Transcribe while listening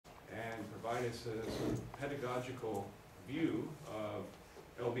provide is a sort of pedagogical view of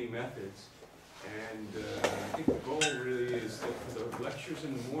LB methods. And I think the goal really is that for the lectures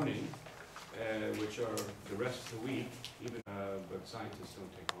in the morning, which are the rest of the week, even but scientists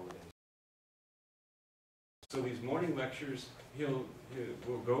don't take holidays. So these morning lectures,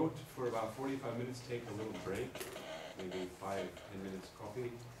 we'll go for about 45 minutes, take a little break, maybe 5-10 minutes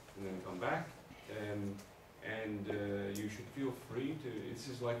coffee, and then come back. And you should feel free to, this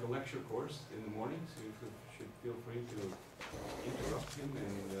is like a lecture course in the morning, so you should feel free to interrupt him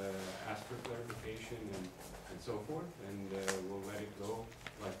and ask for clarification and so forth, and we'll let it go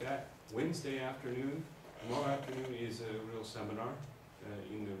like that. Wednesday afternoon, tomorrow afternoon is a real seminar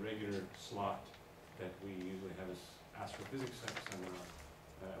in the regular slot that we usually have as astrophysics seminar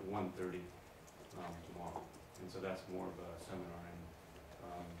at 1:30 tomorrow. And so that's more of a seminar. And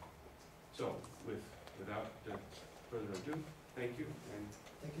so without further ado, thank you. And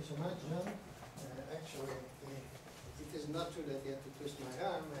thank you so much, John. Actually, it is not true that you have to twist my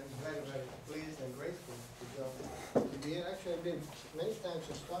arm. I'm very, very pleased and grateful to John to be here. Actually, I've been many times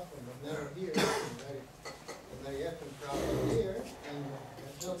in Stockholm, but never here. I'm very happy and proud to be here. And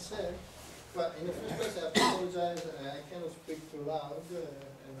as John said, but in the first place, I have to apologize. I cannot speak too loud,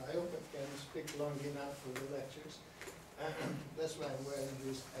 and I hope I can speak long enough for the lectures. That's why I'm wearing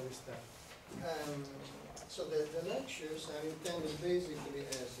this heavy stuff. So the lectures are intended basically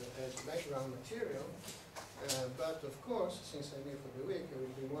as background material, but of course, since I'm here for the week, I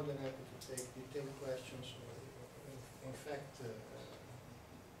will be more than happy to take detailed questions, or in fact,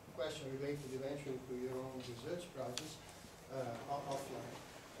 questions related eventually to your own research projects offline.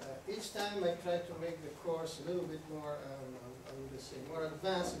 Each time I try to make the course a little bit more, I would say, more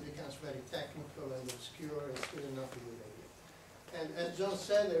advanced. It becomes very technical and obscure. It's really not a good idea. And as John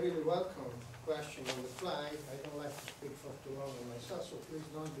said, I really welcome questions on the fly. I don't like to speak for too long on myself, so please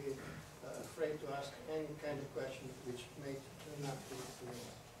don't be afraid to ask any kind of question which may turn out to be.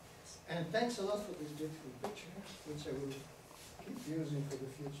 And thanks a lot for this beautiful picture, which I will keep using for the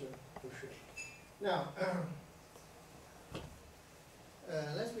future for sure. Now,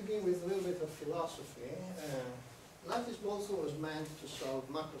 let's begin with a little bit of philosophy. Lattice Boltzmann was meant to solve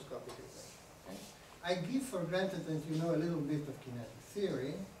macroscopic equations. Okay? I give for granted that you know a little bit of kinetic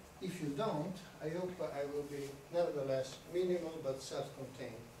theory. If you don't, I hope I will be nevertheless minimal but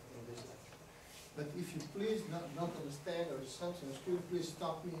self-contained in this lecture. But if you please don't understand or something obscure, please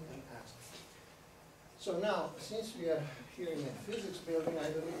stop me and ask. So now, since we are here in a physics building, I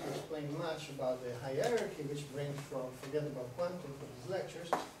don't need to explain much about the hierarchy which brings from, forget about quantum for these lectures,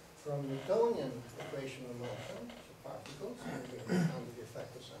 from Newtonian equation of motion, so particles, under the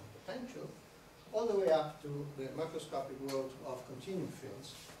effect of some potential, all the way up to the macroscopic world of continuum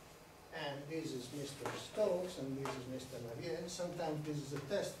fields. And this is Mr. Stokes, and this is Mr. Navier. Sometimes this is a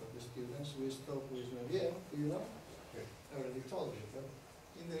test for the students, who is Stokes, who is Navier. Do you know? I already told you, but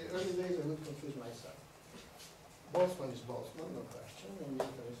in the early days I would confuse myself. Boltzmann is Boltzmann, no question, and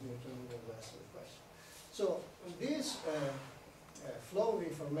Newton is Newton, no less of a question. So this flow of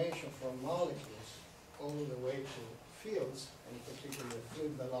information from molecules all the way to fields, and particularly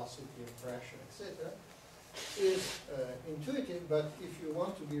fluid velocity, pressure, etc., is intuitive, but if you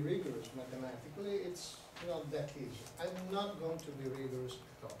want to be rigorous mathematically, it's not that easy. I'm not going to be rigorous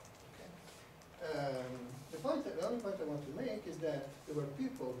at all. Okay? The only point I want to make is that there were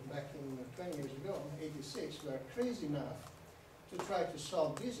people back in 20 years ago, 86, who were crazy enough to try to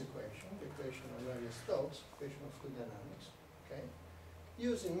solve this equation, the equation of Navier-Stokes, equation of fluid dynamics, okay,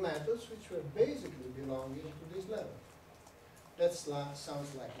 using methods which were basically belonging to this level. That sounds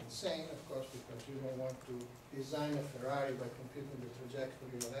like insane, of course, because you don't want to design a Ferrari by computing the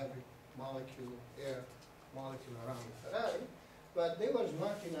trajectory of every molecule, air molecule around the Ferrari, but they were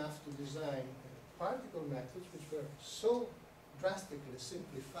smart enough to design particle methods which were so drastically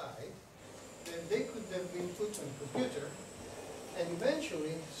simplified that they could have been put on a computer and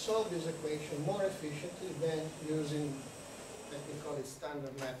eventually solve this equation more efficiently than using, let me call it,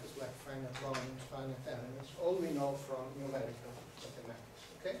 standard methods like finite volumes, finite elements, all we know from numerical mathematics.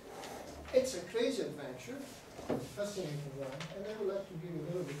 Okay? It's a crazy adventure, fascinating one, and I would like to give you a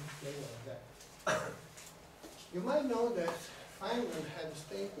little bit of flavor of that. You might know that Feynman had a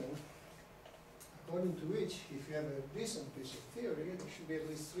statement according to which, if you have a decent piece of theory, there should be at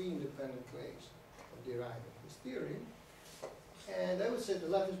least 3 independent ways of deriving this theory. And I would say the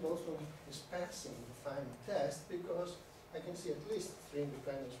Lattice Boltzmann is passing the Feynman test because I can see at least 3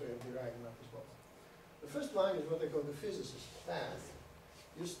 independent ways of deriving Lattice Boltzmann. The first one is what I call the physicist's path.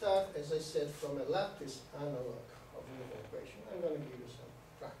 You start, as I said, from a lattice analog of the Newton equation. I'm going to give you some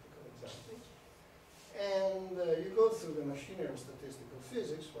practical examples. And you go through the machinery of statistical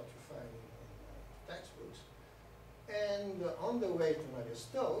physics, what you find in and on the way to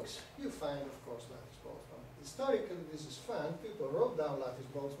Navier-Stokes, you find, of course, Lattice Boltzmann. Historically, this is fun. People wrote down Lattice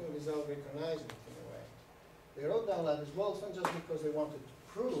Boltzmann without recognizing it in a way. They wrote down Lattice Boltzmann just because they wanted to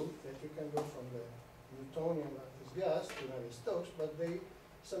prove that you can go from the Newtonian lattice gas to Navier-Stokes, but they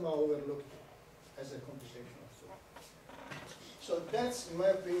somehow overlooked it as a computational tool. So that's, in my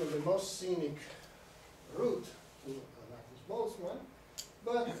opinion, the most scenic route to Lattice Boltzmann.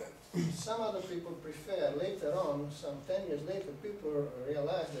 But some other people prefer, later on, some 10 years later, people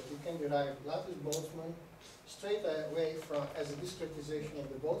realize that you can derive Lattice Boltzmann straight away from as a discretization of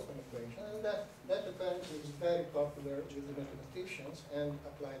the Boltzmann equation, and that apparently is very popular with the mathematicians and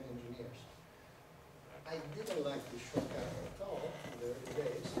applied engineers. I didn't like this shortcut at all in the early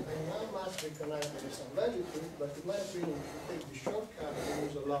days. I now must recognize there is some value to it, but in my opinion, if you take the shortcut, you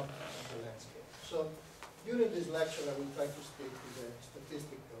lose a lot of the landscape. So during this lecture, I will try to stick to the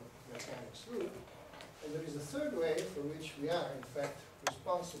statistical mechanics route. And there is a third way for which we are, in fact,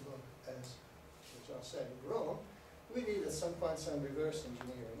 responsible, as John said, in Rome. We did at some point some reverse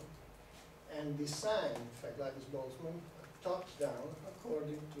engineering and designed, in fact, Lattice Boltzmann, top-down,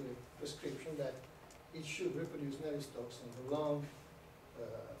 according to a prescription that it should reproduce Navier-Stokes in the long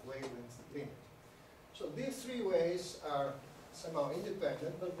wavelength limit. So these three ways are somehow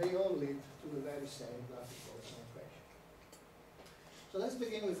independent, but they all lead to the very same Lattice Boltzmann equation. So let's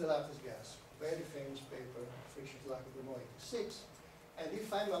begin with the lattice gas. Very famous paper, Frisch's law of Roma 86. And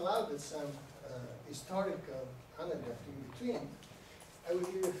if I'm allowed some historical anecdote in between, I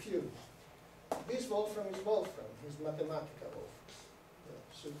will give a few. This Wolfram is Wolfram, he's Mathematica Wolfram, the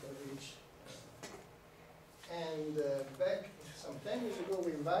super rich. And back some 10 years ago,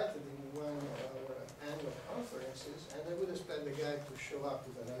 we invited him to one of our annual conferences, and I would expect the guy to show up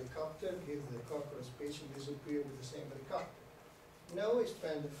with an helicopter, give the corporate speech, and disappear with the same helicopter. No, he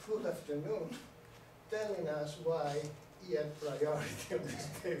spent the full afternoon telling us why he had priority on this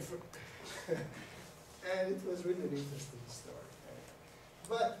paper. And it was really an interesting story.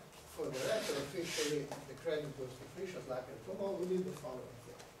 But for the record, officially, the credit goes to Frisch's law of Roma. We did the following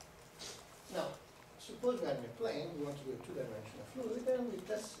thing. Now, suppose we are in a plane, we want to do a two-dimensional fluid, and we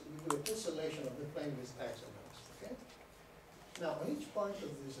do a tessellation of the plane with hexagons, okay? Now, on each point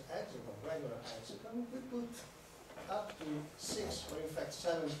of this hexagon, regular hexagon, we put up to 6, or in fact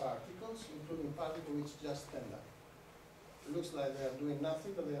 7 particles, including particles which just stand up. It looks like they are doing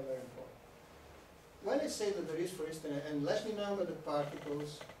nothing, but they are very important. When I say that there is, for instance, and let me number the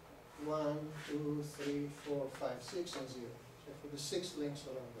particles 1, 2, 3, 4, 5, 6, and 0. So for the 6 links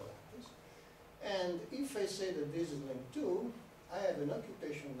along the lattice. And if I say that this is link 2, I have an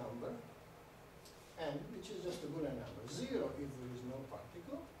occupation number, and which is just a Boolean number. 0 if there is no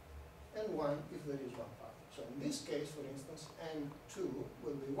particle, and 1 if there is one particle. So in this case, for instance, N2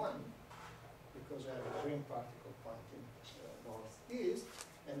 will be 1, because I have a green particle pointing northeast,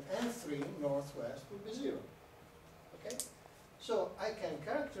 and N3 northwest will be 0. Okay? So I can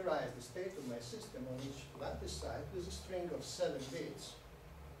characterize the state of my system on each lattice side with a string of 7 bits.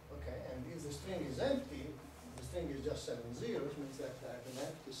 Okay, and if the string is empty, the string is just 7 zeros, means that I have an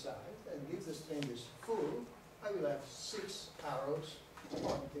empty side, and if the string is full, I will have 6 arrows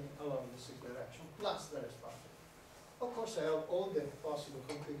pointing along the 6 direction, plus the rest part. Of course, I have all the possible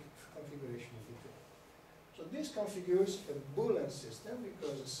configuration in between. So this configures a Boolean system,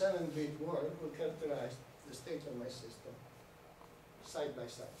 because a 7-bit word will characterize the state of my system side by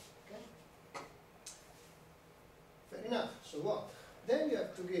side. Okay? Fair enough. So what? Then you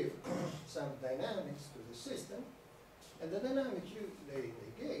have to give some dynamics to the system, and the dynamic they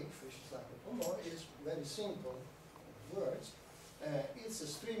gave, Frisch's law of Roma, is very simple words. It's a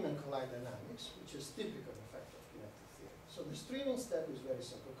streaming collide dynamics, which is typical, in fact, of kinetic theory. So the streaming step is very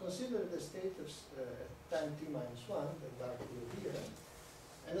simple. Consider the state of time t minus 1, the dark blue here,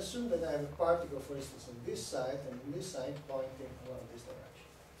 and assume that I have a particle, for instance, on this side and on this side pointing along this direction.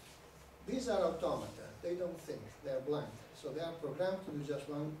 These are automata. They don't think. They are blind. So they are programmed to do just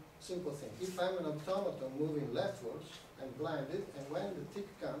one simple thing. If I'm an automaton moving leftwards, I'm blinded, and when the tick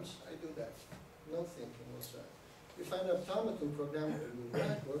comes, I do that. No thinking whatsoever. If I'm an automaton programmed to move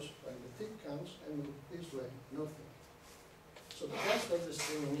backwards, when the tick comes, I move this way. No thinking. So that's what the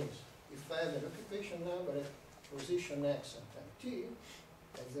streaming is. If I have an occupation number at position x and time t,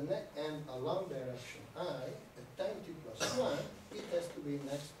 and along direction I, at time t plus 1, it has to be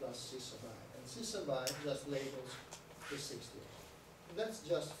x plus c sub I. And c sub I just labels the 60. That's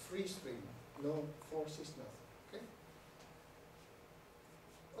just free streaming. No forces, nothing. Okay?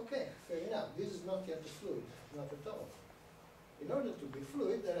 Okay, fair enough. This is not yet a fluid, not at all. In order to be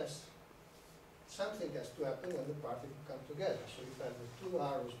fluid, something has to happen when the particles come together. So if I have the 2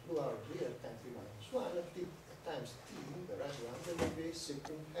 arrows, blue arrows here at time t minus 1, at times t, the red one, they will be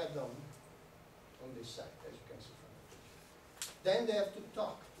sitting head-on on this side, as you can see from the picture. Then they have to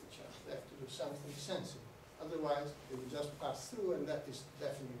talk to each other. They have to do something sensible. Otherwise, they will just pass through, and that is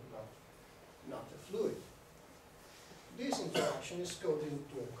definitely not a fluid. This interaction is coded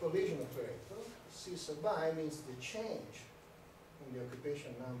into a collision operator. C sub I means the change in the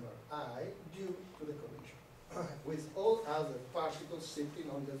occupation number I due to the collision, with all other particles sitting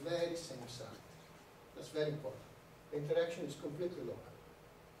on the very same side. That's very important. The interaction is completely local.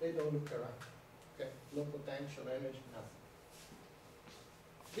 They don't look around. Okay? No potential energy, nothing.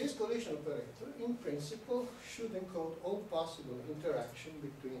 This collision operator, in principle, should encode all possible interaction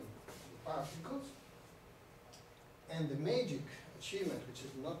between the particles. And the magic achievement, which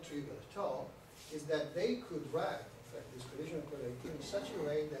is not trivial at all, is that they could write, in fact, this collision operator in such a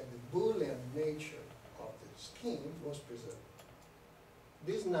way that the Boolean nature of the scheme was preserved.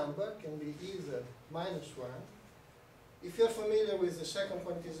 This number can be either -1. If you're familiar with the second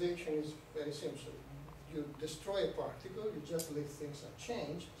quantization, it's very simple. You destroy a particle, you just leave things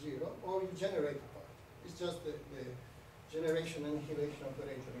unchanged, 0, or you generate a particle. It's just the generation annihilation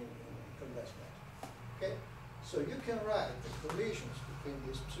operator in condensed matter. Okay? So you can write the collisions between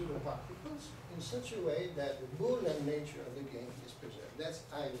these pseudo-particles in such a way that the Boolean nature of the game is preserved. That's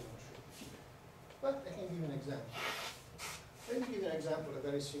highly untrue. But I can give you an example. Let me give you an example, a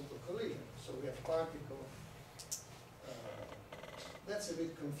very simple collision. So we have particle. That's a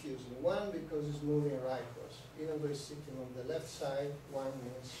bit confusing. 1 because it's moving rightwards. Even though it's sitting on the left side, 1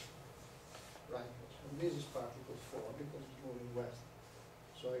 means rightwards. And this is particle 4 because it's moving west.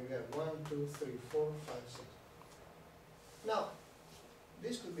 So you have 1, 2, 3, 4, 5, 6. Now,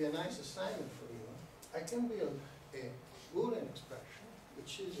 this could be a nice assignment for you. I can build a Boolean expression,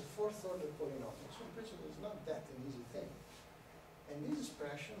 which is a fourth order polynomial. So in principle, it's not that an easy thing. And this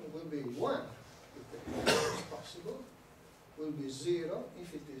expression will be 1 if it is possible, will be 0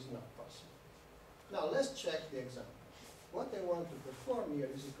 if it is not possible. Now, let's check the example. What I want to perform here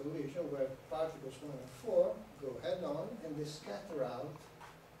is a collision where particles 1 and 4 go head-on and they scatter out,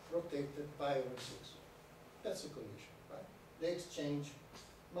 rotated pi over 6. That's a collision, right? They exchange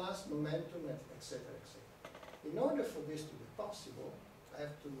mass, momentum, etc., etc. In order for this to be possible, I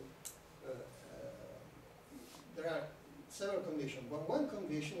have to, there are several conditions. But one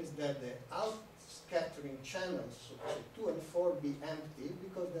condition is that the out-scattering channels, so 2 and 4, be empty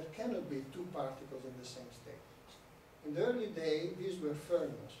because there cannot be 2 particles in the same state. In the early day, these were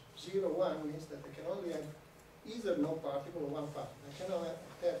fermions. 0, 1 means that I can only have either no particle or 1 particle. I cannot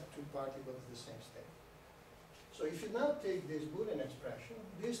have 2 particles in the same state. So if you now take this Boolean expression,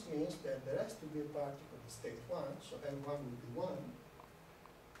 this means that there has to be a particle in state 1, so N1 will be 1,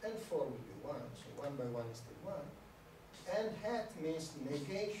 N4 will be 1, so 1 by 1 is state 1, N hat means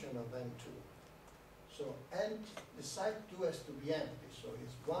negation of N2. So N, the side 2 has to be empty, so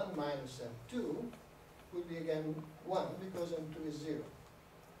it's 1 minus N2 will be again 1 because N2 is 0.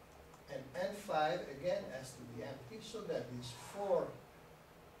 And N5 again has to be empty, so that this fourth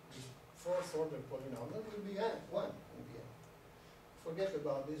order polynomial will be 1 in the end. Forget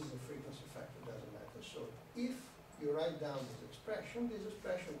about this is a frequency factor, doesn't matter. So if you write down this expression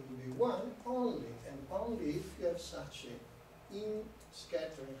will be 1 only, and only if you have such a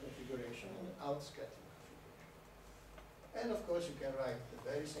in-scattering configuration and out-scattering configuration. And of course you can write the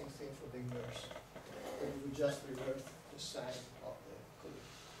very same thing for the inverse, where you just reverse the sign of the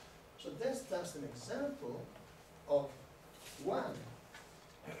collision. So that's just an example of one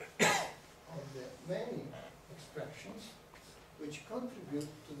of the many expressions which contribute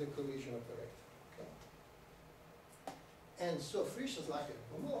to the collision operator. Okay? And so Frisch's-Lacker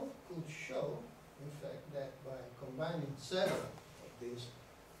could show, in fact, that by combining several of these,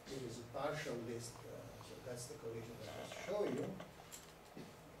 it is a partial list, so that's the collision that I'll show you.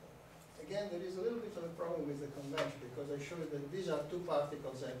 Again, there is a little bit of a problem with the convention because I showed that these are 2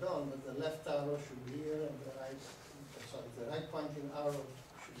 particles head-on, but the left arrow should be here and the right pointing arrow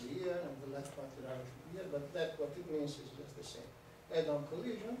should be here and the left pointing arrow should be here, but that what it means is just the same. Head-on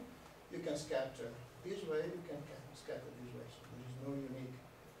collision, you can scatter this way, you can scatter this way, so there is no unique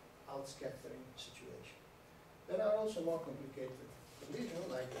out-scattering situation. There are also more complicated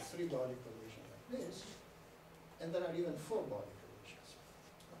collisions, like a 3-body collision like this, and there are even 4-body collisions.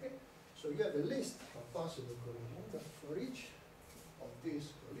 Okay? So you have a list of possible collisions, but for each of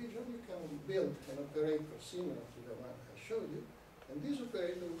these collisions, you can build an operator similar to the one I showed you, and this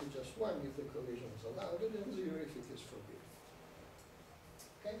operator will be just 1 if the collision is allowed, and 0 if it is forbidden.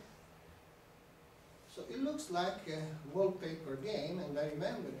 Okay? So it looks like a wallpaper game, and I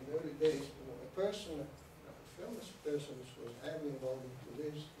remember in the early days, a person, a famous person who was heavily involved into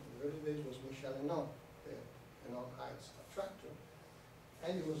this in the early days was Michel Henon, the an all-heights attractor.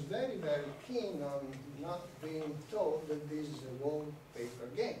 And he was very, very keen on not being told that this is a wallpaper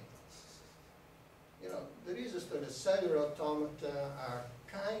game. You know, there is a story that cellular automata are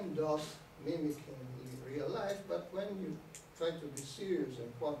kind of mimicking real life, but when you try to be serious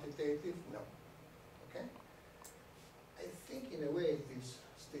and quantitative, no. Okay? I think in a way it is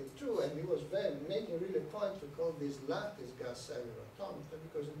still true, and he was making really a point to call this lattice gas cellular automata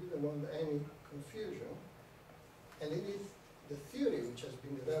because he didn't want any confusion. And indeed, the theory which has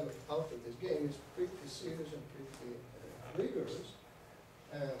been developed out of this game is pretty serious and pretty rigorous.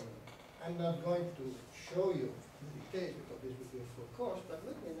 I'm not going to show you the details because this would be a full course, but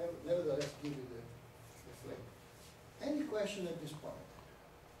let me nevertheless give you the flavor. Any question at this point?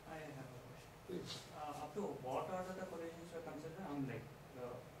 I have a question. Please. Up to what order the collisions were considered? Like,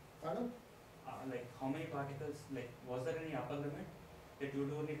 Pardon? like how many particles? Like, was there any upper limit that you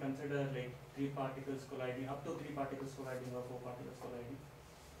would only consider like 3 particles colliding, up to 3 particles colliding or 4 particles colliding?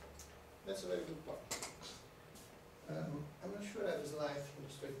 That's a very good point. I'm not sure I was live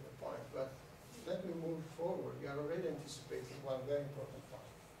illustrating the point, but let me move forward. We are already anticipating one very important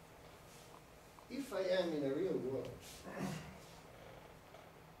point. If I am in a real world,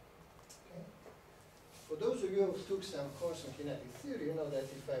 okay, for those of you who took some course in kinetic theory, you know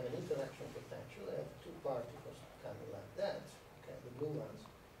that if I have an interaction potential, I have 2 particles coming like that, okay, the blue ones,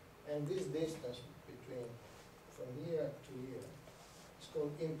 and this distance between from here to here is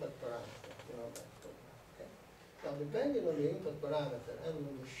called impact parameter. You know that. Now, depending on the input parameter and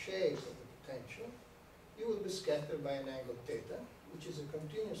on the shape of the potential, you will be scattered by an angle theta, which is a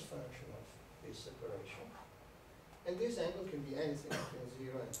continuous function of this separation. And this angle can be anything between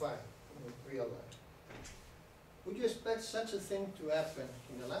 0 and pi in real life. Would you expect such a thing to happen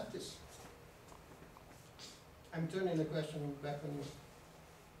in a lattice? I'm turning the question back on you.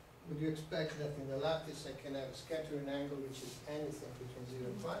 Would you expect that in the lattice I can have a scattering angle which is anything between 0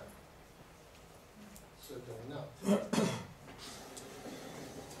 and pi? Certainly not.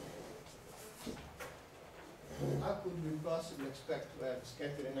 How could we possibly expect to have a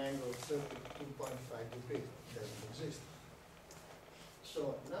scattering angle of 32.5 degrees? It doesn't exist.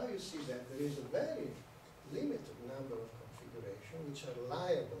 So now you see that there is a very limited number of configurations which are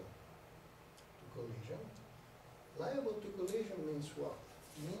liable to collision. Liable to collision means what?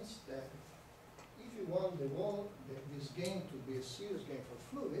 It means that if you want this game to be a serious game for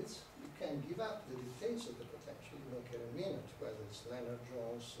fluids, you can give up the details of the potential. You don't care a minute whether it's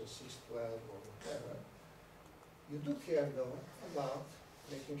Leonard-Jones, 612, or whatever. You do care, though, about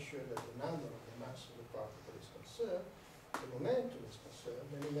making sure that the number of the mass of the particle is conserved, the momentum is conserved,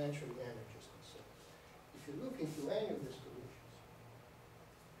 and eventually the energy is conserved. If you look into any of these collisions,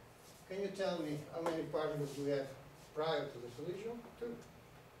 can you tell me how many particles we have prior to the collision? 2.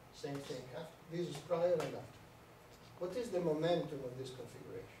 Same thing after. This is prior and after. What is the momentum of this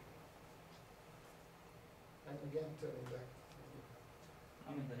configuration? And again, turning back.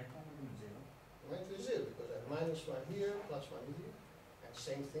 I mean, the net momentum is 0. Momentum is 0 because I have -1 here, +1 here, and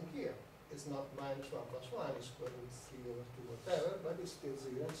same thing here. It's not -1 + 1, it's square root 3 over 2, whatever, but it's still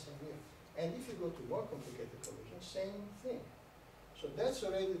 0 and same here. And if you go to more complicated collisions, same thing. So that's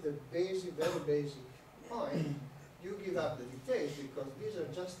already the basic, very basic point. You give up the details because these are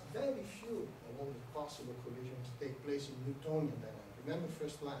just very few of all the possible collisions that take place in Newtonian dynamics. Remember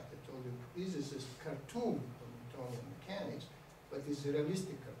first slide, I told you this is a cartoon of Newtonian mechanics, but it's a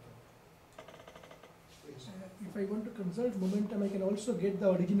realistic cartoon. Please. If I want to conserve momentum, I can also get the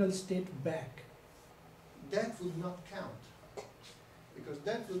original state back. That would not count. Because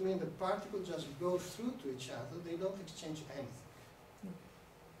that would mean the particles just go through to each other, they don't exchange anything.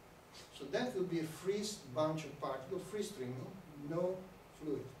 So that would be a free bunch of particles, free streaming, no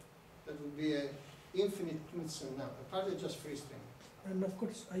fluid. That would be an infinite Knudsen number. A particle just free streaming. And of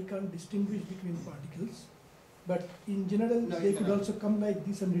course, I can't distinguish between particles. But in general, No, they you could cannot. also come like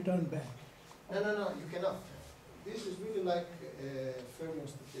this and return back. No, you cannot. This is really like Fermion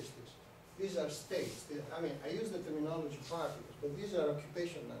statistics. These are states. I mean, I use the terminology particles, but these are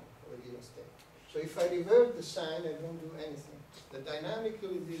occupation numbers for a given state. So if I revert the sign, I don't do anything. The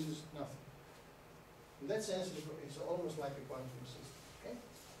dynamically, this is nothing. In that sense, it's almost like a quantum system. Okay?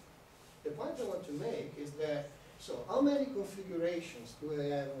 The point I want to make is that, so how many configurations do I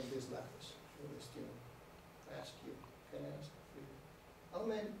have on this lattice? For the student, ask you. Can I ask you? How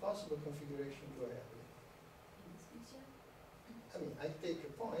many possible configurations do I have? I mean, I take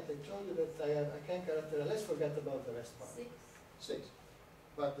a point. I told you that I can characterize. Let's forget about the rest part. 6.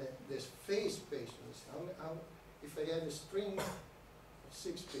 But this phase space is if I have a string of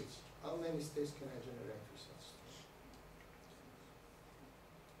 6 bits, how many states can I generate with such?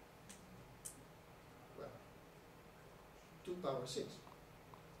 Well, power 6.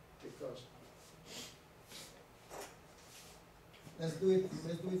 Because let's do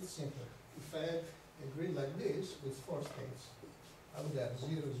it simpler. If I had a grid like this with 4 states, I would have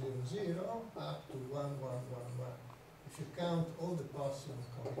 0, 0, 0 up to 1, 1, 1, 1. If you count all the possible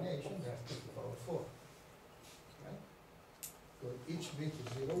combinations, that's 2 to the power 4. Right? So each bit is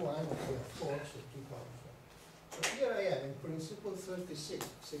 0, 1, and we have 4, so 2 power 4. So here I have in principle 36,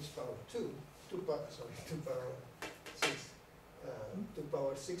 6 power 2, 2 power 6, 2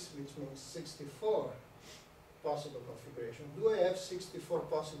 power 6, which means 64 possible configuration. Do I have 64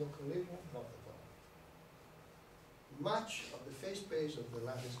 possible collisions? Not at all. Much of the phase space of the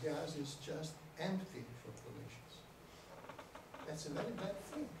lattice gas is just empty for collisions. That's a very bad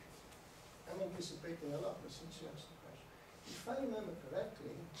thing. I'm anticipating a lot, but since you asked the question. If I remember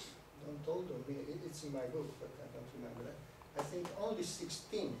correctly, don't hold on me, it's in my book, but I don't remember that. I think only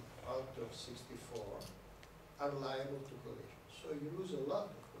 16 out of 64 are liable to collision. So you lose a lot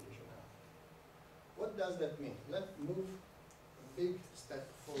of collision out. What does that mean? Let's move a big step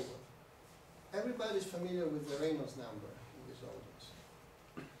forward. Everybody's familiar with the Reynolds number in this audience.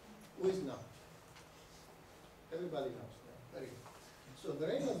 Who is not? Everybody knows that. Very good. So the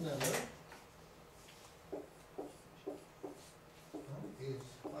Reynolds number is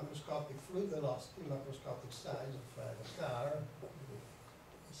macroscopic fluid velocity, macroscopic size of a car,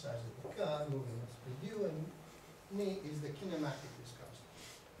 the size of the car moving at speed u, and me is the kinematic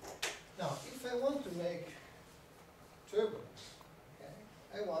viscosity. Now, if I want to make turbulence, okay,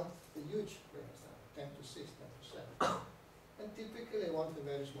 I want a huge Reynolds number, 10 to 6, 10 to 7. And typically I want a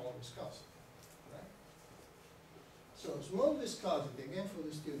very small viscosity, right? So small viscosity, again for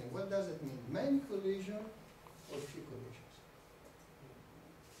the student, what does it mean? Many collisions or few collisions?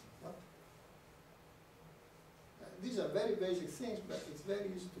 What? These are very basic things, but it's very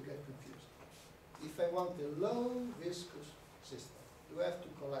easy to get confused. If I want a low viscous system, do I have to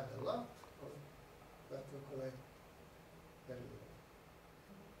collide a lot or do I have to collide very little?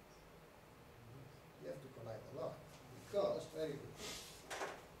 You have to collide a lot because, very good,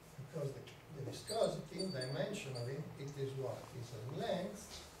 because the viscosity dimensionally, it is what? It's a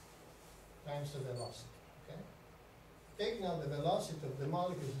length times the velocity, okay? Take now the velocity of the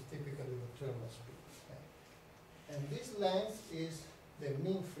molecules is typically the thermal speed, okay? And this length is the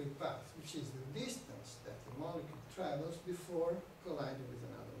mean free path, which is the distance that the molecule travels before colliding with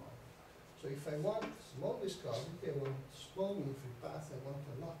another molecule. So if I want small viscosity, I want small mean free path, I want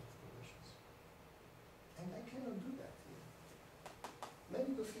a lot of collisions. And I cannot do that here.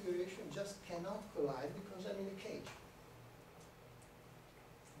 Many configurations just cannot collide because I'm in a cage.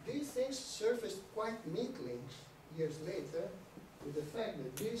 These things surfaced quite neatly years later with the fact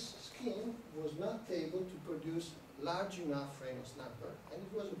that this scheme was not able to produce large enough Reynolds number, and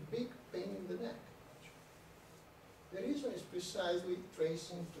it was a big pain in the neck. The reason is precisely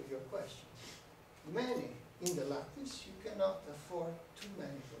tracing to your question. Many in the lattice, you cannot afford too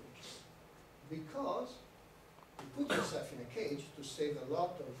many collisions because you put yourself in a cage to save a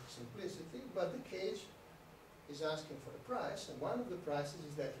lot of simplicity, but the cage is asking for a price, and one of the prices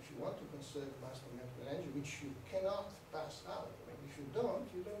is that if you want to conserve mass momentum energy, which you cannot pass out, I mean, if you don't,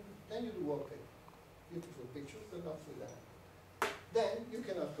 then you do wallpaper. Beautiful pictures, but not for that. Then you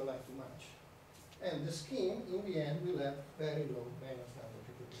cannot collect too much. And the scheme, in the end, will have very low Reynolds number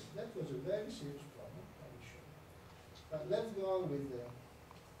capability. That was a very serious problem, I'm sure. But let's go on with the...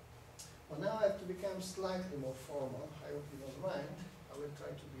 Well, now I have to become slightly more formal. I hope you don't mind. I will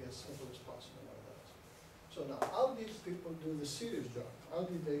try to be as simple as possible nonetheless. So now, how did people do the serious job? How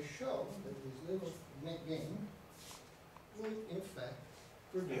did they show that this little game would, in fact,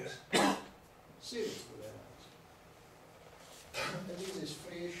 produce series to their house? And this is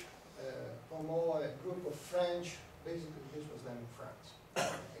Frisch, Pomo, a group of French. Basically, this was done in France.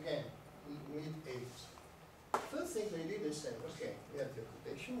 Again, mid-80s. First thing they did, they said, okay, we have the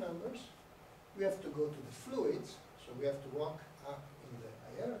occupation numbers, we have to go to the fluids, so we have to walk up in the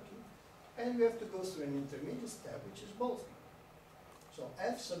hierarchy, and we have to go through an intermediate step, which is Boltzmann. So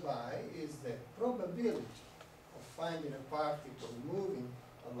F sub I is the probability of finding a particle moving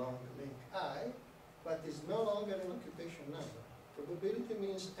along the link I, but is no longer an occupation number. Probability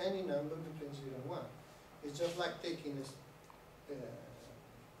means any number between 0 and 1. It's just like taking this,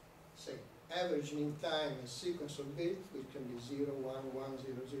 say, average mean time a sequence of bits, which can be 0, 1, 1,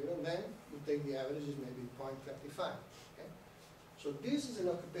 0, 0, and then you take the averages, maybe 0.35. Okay? So this is an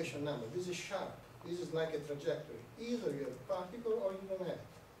occupation number. This is sharp. This is like a trajectory. Either you have a particle or you don't have it.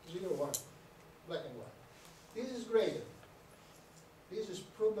 0, 1, black and white. This is graded. This is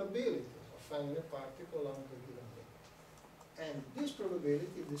probability of finding a particle along a given link. And this probability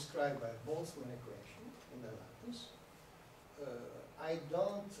is described by a Boltzmann equation in the lattice. I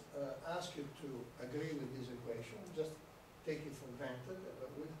don't ask you to agree with this equation, just take it for granted, but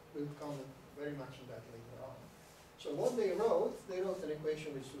we'll comment very much on that later on. So what they wrote an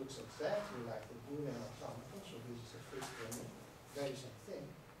equation which looks exactly like the Boolean automaton, so this is a free streaming, very same thing.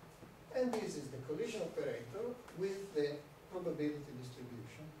 And this is the collision operator with the probability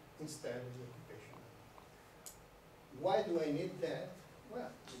distribution instead of the occupation. Why do I need that? Well,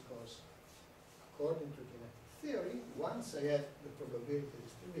 because according to kinetic theory, once I have the probability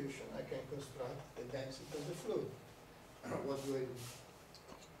distribution, I can construct the density of the fluid. What do I do?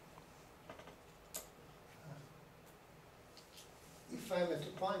 If I'm at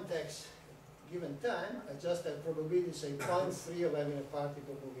a point x given time, I just have probability, say 0.3 of having a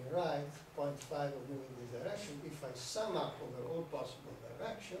particle moving right, 0.5 of moving this direction. If I sum up over all possible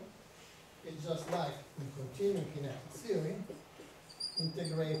directions, it's just like in continuing kinetic theory,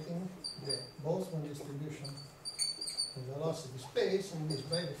 integrating the Boltzmann distribution in velocity space, and this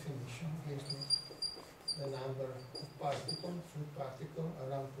by definition gives me the number of particles, fluid particle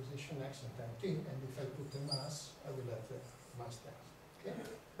around position x and time t, and if I put the mass, I will have the mass times. Okay?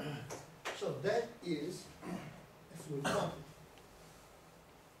 So that is a fluid quantity.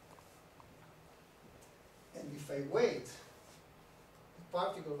 And if I weight the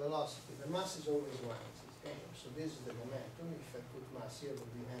particle velocity, the mass is always 1, it's m. So this is the momentum. If I put mass here, it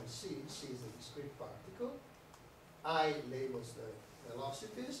will be mc. C is the discrete particle. I labels the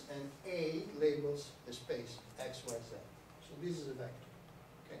velocities, and A labels the space, x, y, z. So this is a vector.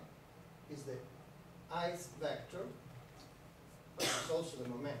 Okay? Is the ith vector, but it's also the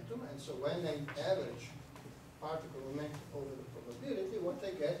momentum, and so when I average particle momentum over the probability, what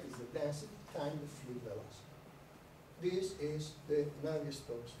I get is the density times the fluid velocity. This is the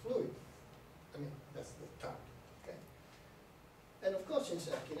Navier-Stokes fluid. I mean, that's the target. Okay? And of course, since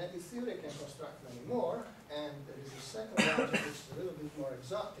kinetic theory can construct many more, and there is a second object which is a little bit more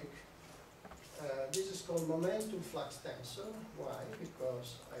exotic. This is called momentum flux tensor. Why?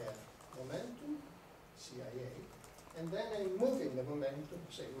 Because I have momentum, CIA, and then I'm moving the momentum,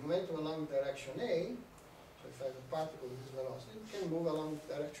 say momentum along direction A, so if I have a particle with this velocity, it can move along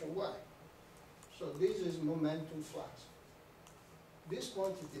direction Y. So this is momentum flux. This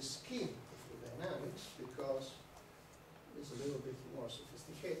quantity is key to fluid dynamics because it's a little bit more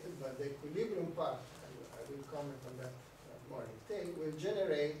sophisticated, but the equilibrium part, I will comment on that more in detail, will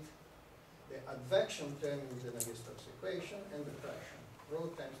generate the advection term in the Navier-Stokes equation and the pressure,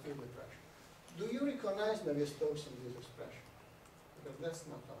 rho times through the pressure. Do you recognize Navier-Stokes in this expression? Because that's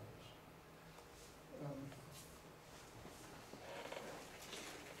not obvious.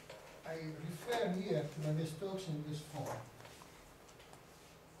 I refer here to Navier-Stokes in this form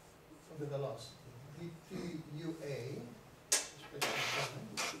for the velocity. dTUA,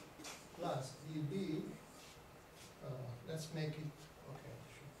 plus dB, let's make it, okay,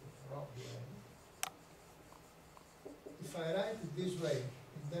 should put rho here. If I write it this way,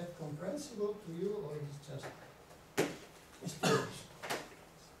 is that comprehensible to you, or is it just mysterious?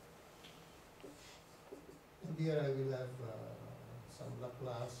 And here I will have some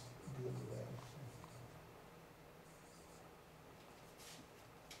Laplace dUA.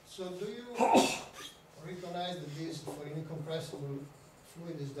 So do you recognize that this for incompressible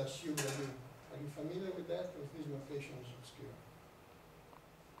fluid is just U? Are you familiar with that, or this notation is obscure?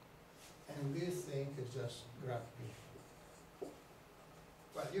 And this thing is just graph P.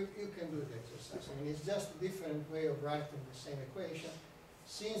 But you can do the exercise. I mean, it's just a different way of writing the same equation.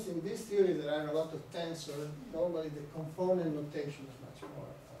 Since in this theory there are a lot of tensors, normally the component notation is much more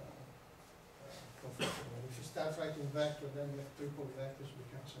comfortable. If you start writing vector, then you have triple vectors,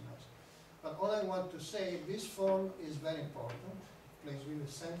 becomes a mess. But all I want to say, this form is very important, plays really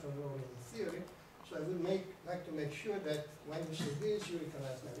a central role in the theory. So I would like to make sure that when you say this, you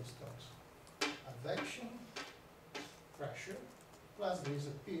recognize Navier-Stokes. Advection, pressure, plus there is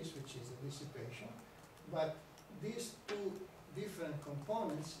a piece which is a dissipation. But these two different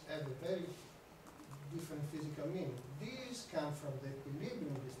components have a very different physical meaning. These come from the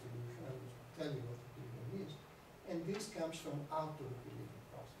equilibrium distribution, I will tell you what equilibrium is, and this comes from auto-equilibrium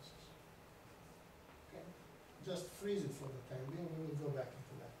processes. Okay? Just freeze it for the time being, we will go back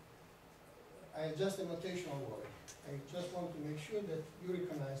into that. I adjust the notational word. I just want to make sure that you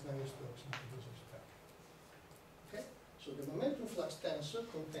recognize Navier-Stokes into this respect. Okay? So the momentum flux tensor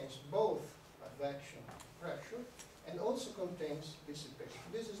contains both advection, pressure, and also contains dissipation.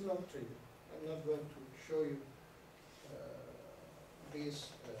 This is not trivial. I'm not going to show you this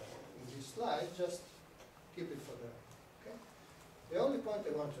in this slide, just keep it for the okay? The only point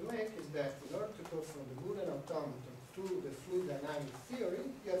I want to make is that in order to go from the Boolean automaton to the fluid dynamic theory,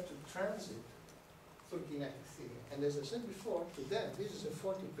 you have to transit for kinetic theory. And as I said before, to them, this is a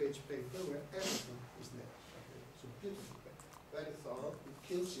 40-page paper where everything is there. Okay? It's a beautiful paper, very thorough. It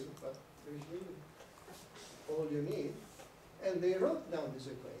kills you, but there is really all you need. And they wrote down this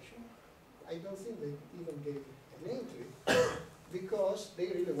equation. I don't think they even gave a name to it because they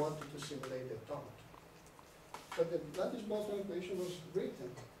really wanted to simulate the automata. But the Lattice Boltzmann equation was written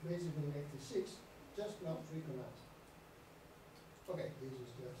basically in 86, just not recognized. Okay, this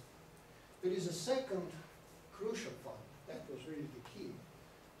is just. There is a second crucial point, that was really the key,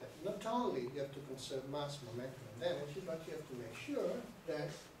 that not only you have to conserve mass, momentum, and energy, but you have to make sure that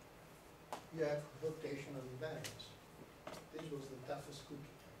you have rotational invariance. This was the toughest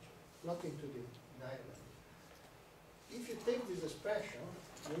cookie, actually. Nothing to deny that. If you take this expression,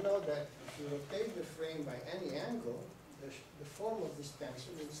 you know that if you rotate the frame by any angle, the form of this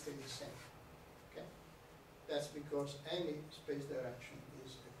tensor will stay the same. Okay? That's because any space direction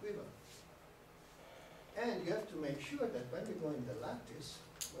is equivalent. And you have to make sure that when you go in the lattice,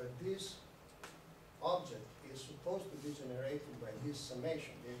 where this object is supposed to be generated by this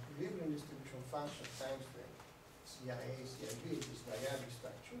summation, the equilibrium distribution function times the CIA, CIB, this dyadic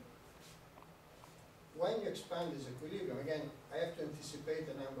structure, when you expand this equilibrium, again, I have to anticipate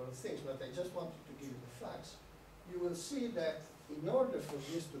a number of things, but I just wanted to give you the facts. You will see that in order for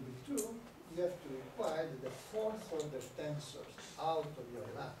this to be true, you have to require that the fourth order tensors out of your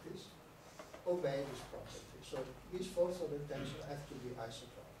lattice obey this property. So these fourth order tensors have to be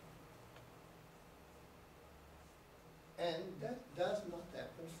isotropic. And that does not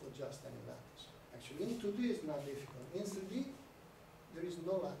happen for just any lattice. Actually, in 2D it's not difficult. In 3D, there is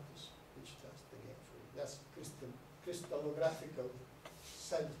no lattice which does the game for you. That's crystallographical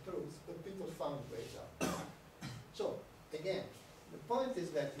sad truth, but people found ways out. So, again, the point is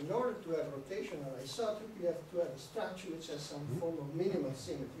that in order to have rotational isotropy, you have to have a structure which has some form of minimal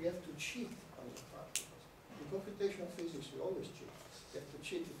symmetry. You have to cheat on the particles. In computational physics, you always cheat. You have to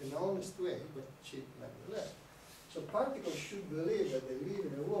cheat in an honest way, but cheat nevertheless. So particles should believe that they live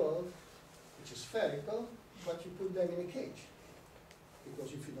in a world which is spherical, but you put them in a cage.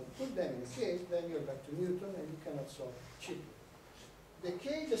 Because if you don't put them in a cage, then you're back to Newton and you cannot solve cheaply. The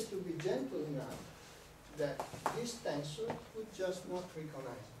cage has to be gentle enough that this tensor would just not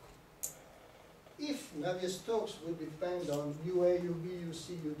recognize it. If Navier-Stokes would depend on UA, UB,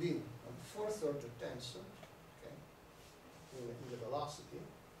 UC, UD, on fourth order tensor, okay, in the velocity,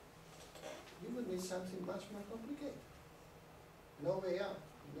 you would need something much more complicated. No way out,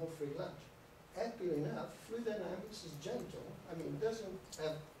 no free lunch. Happily enough, fluid dynamics is gentle. I mean, it doesn't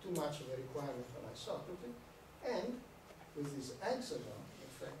have too much of a requirement on isotropy. And with this hexagon, in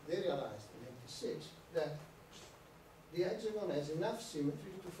fact, they realized in 86 that the hexagon has enough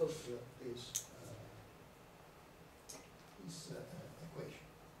symmetry to fulfill this equation.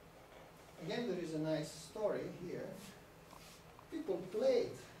 Again, there is a nice story here. People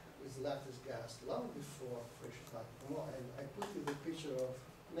played with lattice gas long before Frisch-Pomo, and I put you the picture of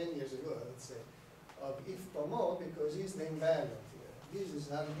many years ago, let's say, of Yves Pomo, because he's the invariant here. This is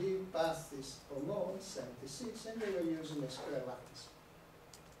Hardy passed this Pomo in 76, and they were using a square lattice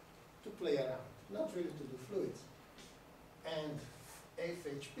to play around, not really to do fluids. And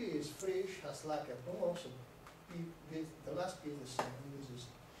FHP is Frisch, Haslaker, Pomo, so the last P is the same, this is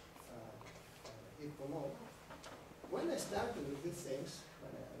Yves Pomo. When I started with these things,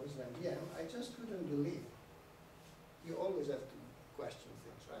 when I was an IBM, I just couldn't believe. You always have to question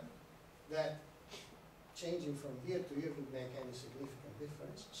things, right? That changing from here to here would make any significant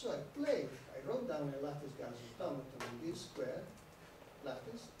difference. So I wrote down a lattice gas automaton on this square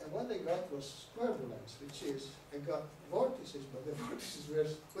lattice, and what I got was squarebulance, which is, I got vortices, but the vortices were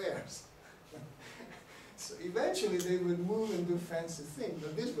squares. So eventually they would move and do fancy things,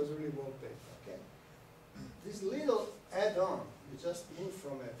 but this was really wallpaper, okay? This little add-on, you just move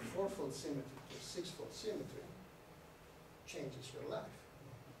from a 4-fold symmetry to a 6-fold symmetry, changes your life.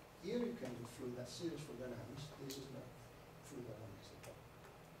 Here you can do series fluid dynamics. This is not fluid dynamics at all.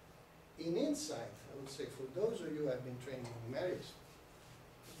 In insight, I would say for those of you who have been trained in numerics,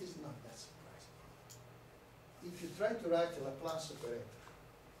 it is not that surprising. If you try to write a Laplace operator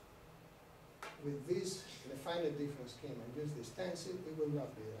with this in a finite difference scheme and use this tensor, it will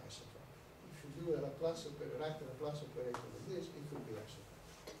not be isotropic. If you do a Laplace operator, write a Laplace operator with this, it could be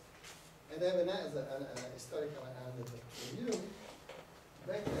isotropic. And I have an historical anecdote for you.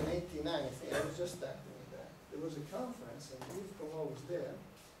 Back in 89, I think I was just starting with that. There was a conference, and Yves Pomo was there,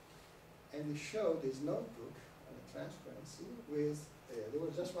 and he showed his notebook on the transparency with, there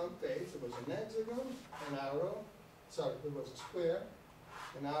was just one page, there was an hexagon, an arrow, sorry, there was a square,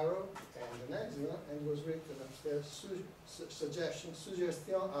 an arrow, and an hexagon, and it was written upstairs, suggestion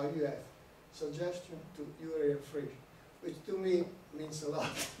RUF. suggestion to Uri and Frisch, which to me means a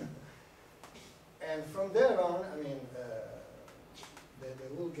lot. And from there on, I mean,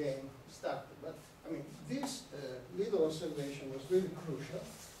 the whole game started. But I mean, this little observation was really crucial,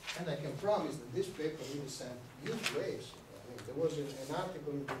 and I can promise that this paper really sent huge waves. I mean, there was an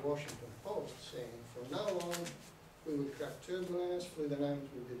article in the Washington Post saying, from now on, we will crack turbulence, fluid dynamics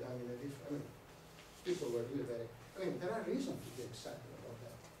will be done in a different. I mean, people were really very. I mean, there are reasons to be excited about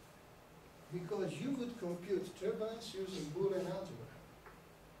that, because you could compute turbulence using Boolean algebra.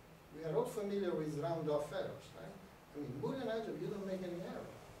 We are all familiar with round-off errors, right? I mean, Boolean algebra, you don't make any error.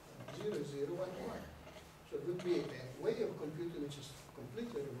 0, 0, 1, 1. So it would be a way of computing which is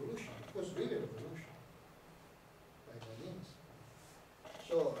completely revolutionary. It was really revolutionary, by no means.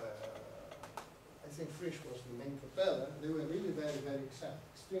 So I think Frisch was the main propeller. They were really very, very excited,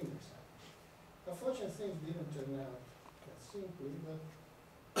 extremely excited. Unfortunately, things didn't turn out that simply, but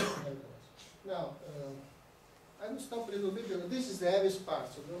nevertheless. Now, I will stop a little bit, because this is the heaviest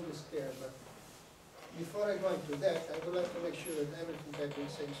part, so don't be scared. But before I go into that, I would like to make sure that everything I've been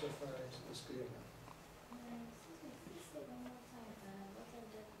saying so far is clear now. Please say one more time, what are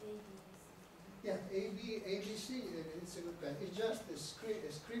the ABCs? Yeah, ABC, it's a good plan. It's just a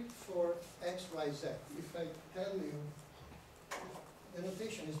script for X, Y, Z. If I tell you, the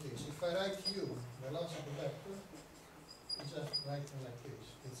notation is this. If I write U, velocity vector, it's just writing like this.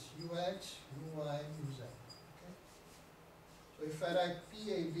 It's UX, UY, UZ. Okay? So if I write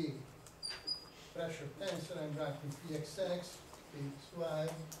PAB, pressure tensor, I'm writing PXX, PXY,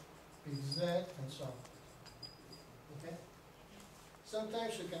 PZ, and so on. Okay?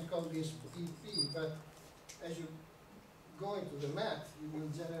 Sometimes you can call this PP, but as you go into the math, you will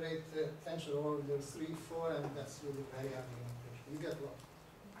generate tensor order 3, 4, and that's really very ugly notation. You get lost.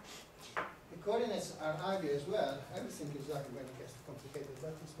 The coordinates are ugly as well. Everything is ugly when it gets complicated,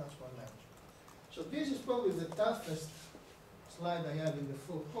 but it's much more manageable. So this is probably the toughest slide I have in the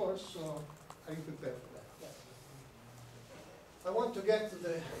full course, so are you prepared for that? Yeah. I want to get to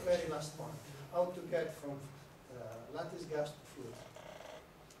the very last one, how to get from lattice gas to fluid.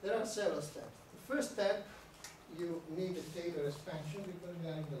 There are several steps. The first step, you need a Taylor expansion because we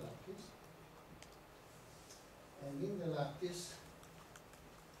are in the lattice. And in the lattice,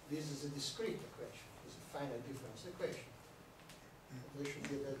 this is a discrete equation. It's a finite difference equation. There should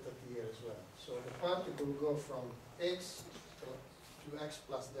be a delta t here as well. So the particle will go from x to x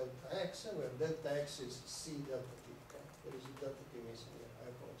plus delta x, and where delta x is c delta t. Okay? There is a delta t missing here. I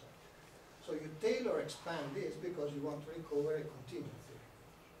apologize. So you Taylor expand this because you want to recover a continuum theory.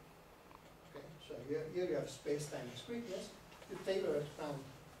 Okay? So here you have space-time discreteness. You Taylor expand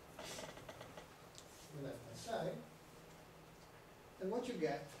the left-hand side, and what you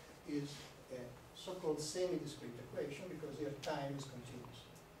get is a so-called semi-discrete equation, because here time is continuous.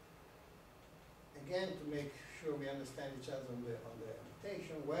 Again, to make sure we understand each other on the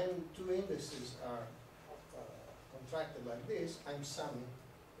notation, when two indices are contracted like this, I'm summing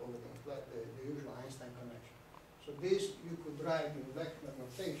over the usual Einstein connection. So this you could write in vector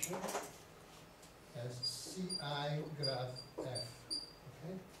notation as Ci graph f.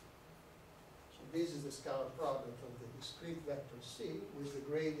 Okay? So this is the scalar product of the discrete vector C with the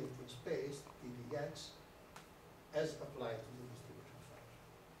gradient in space, dx, as applied to the distribution function.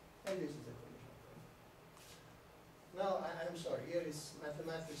 And this is the collision function. Now, I'm sorry, here is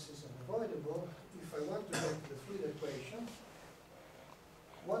mathematics is unavoidable. If I want to get the fluid equation,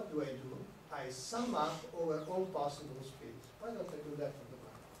 what do? I sum up over all possible speeds. Why don't I do that on the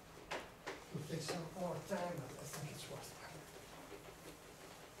ground? It will take some more time, but I think it's worthwhile.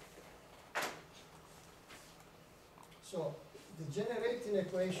 So the generating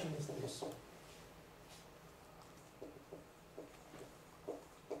equation is this.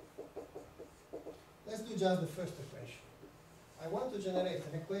 Let's do just the first equation. I want to generate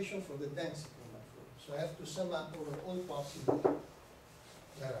an equation for the density of my fluid. So I have to sum up over all possible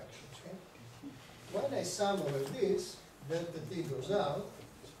directions. Okay? When I sum over this, delta t goes out,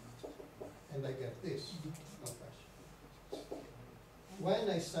 and I get this. No question. When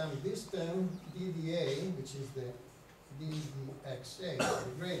I sum this term, dda, which is the ddxa,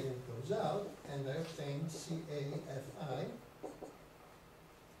 the gradient goes out, and I obtain cafi.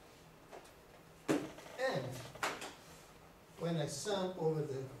 And when I sum over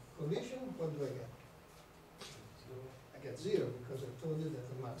the collision, what do I get? I get 0, because I told you that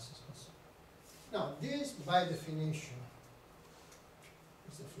the mass is constant. Now, this, by definition,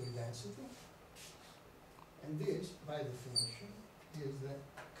 is the fluid density. And this, by definition, is the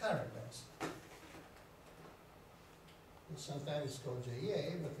current density. And sometimes it's called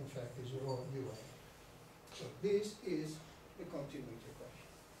JA, but in fact it's rho UA. So this is the continuity equation.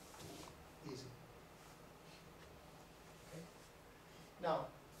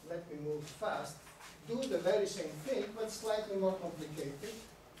 move fast, do the very same thing, but slightly more complicated.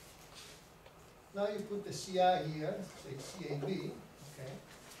 Now you put the CI here, say CAB, okay,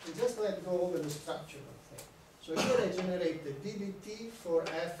 and just let go over the structure of the thing. So here I generate the DDT for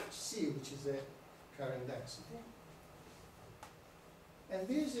FC, which is the current density. And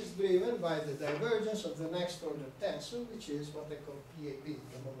this is driven by the divergence of the next order tensor, which is what I call PAB,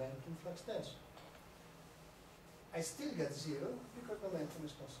 the momentum flux tensor. I still get zero because momentum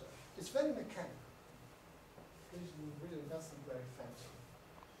is conserved. It's very mechanical. There's really nothing very fancy.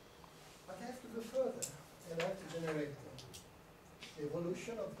 But I have to go further, and I have to generate the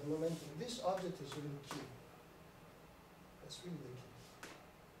evolution of the momentum. This object is really key. That's really the key.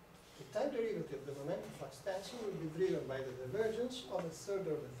 The time derivative of the momentum flux tensor will be driven by the divergence of a third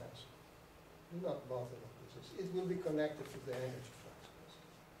order tensor. Do not bother with this. It will be connected to the energy flux.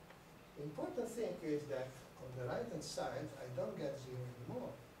 The important thing is that on the right hand side, I don't get zero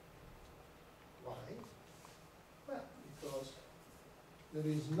anymore. Why? Well, because there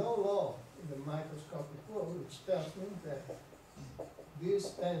is no law in the microscopic world which tells me that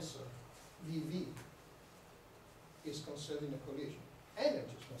this tensor, VV, is conserved in a collision.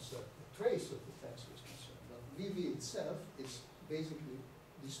 Energy is conserved, the trace of the tensor is conserved, but VV itself is basically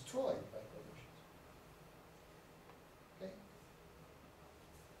destroyed by collisions. Okay?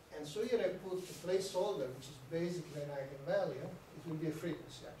 And so here I put a placeholder, which is basically an eigenvalue. It will be a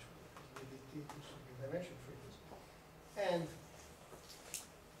frequency, actually. DDT should be dimension frequency. And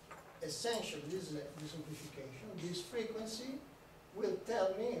essentially, this is a simplification. This frequency will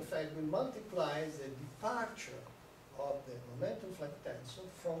tell me, in fact, will multiply the departure of the momentum flux tensor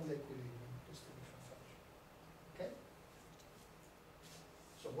from the equilibrium distribution function. Okay?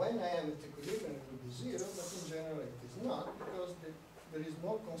 So when I am at equilibrium, it will be zero, but in general it is not, because there is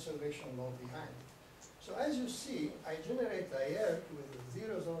no conservation law behind it. So as you see, I generate a hierarchy where the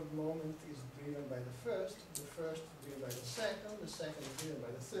zeroth order moment is driven by the first driven by the second is driven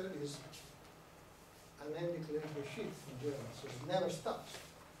by the third, is an endiclinical sheet in German, so it never stops.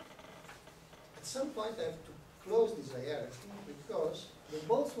 At some point I have to close this hierarchy because the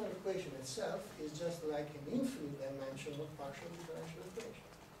Boltzmann equation itself is just like an infinite dimensional partial differential equation.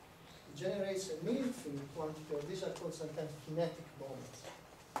 It generates an infinite quantity of these are called sometimes kinetic moments.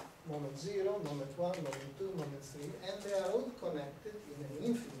 Moment 0, moment 1, moment 2, moment 3, and they are all connected in an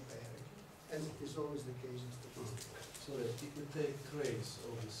infinite hierarchy, as it is always the case in statistics. So that if you take trace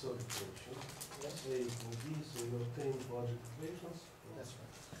of the third equation, Yes? A equal B, so you obtain logic equations. That's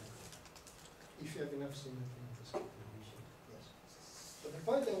right. If you have enough symmetry in this case. Yes. But the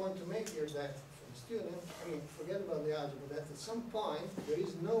point I want to make here is that for the student, I mean, forget about the algebra, that at some point there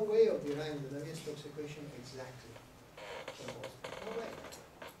is no way of deriving the Navier-Stokes equation exactly. No way.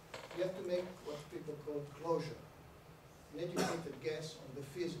 You have to make what people call closure. An educated guess on the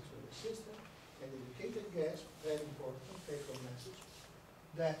physics of the system, an educated guess, very important, take-home message,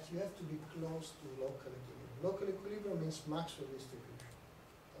 that you have to be close to local equilibrium. Local equilibrium means Maxwell distribution.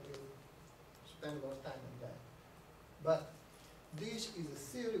 I will spend more time on that. But this is a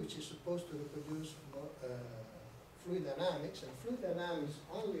theory which is supposed to reproduce fluid dynamics, and fluid dynamics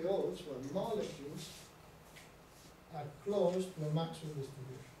only holds when molecules are close to a Maxwell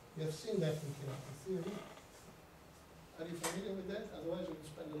distribution. You have seen that in kinetic theory. Are you familiar with that? Otherwise, you will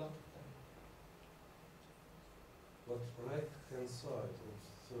spend a lot of time. But right-hand side of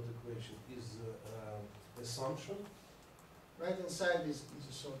third equation is assumption. Right-hand side is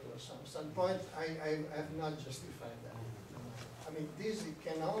a sort of assumption. At some point, I have not justified that. I mean, this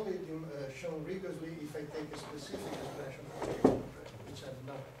can only be shown rigorously if I take a specific expression for the which have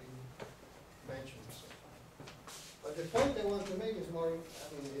not been mentioned so far. But the point I want to make is more,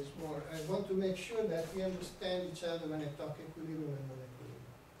 I want to make sure that we understand each other when I talk equilibrium and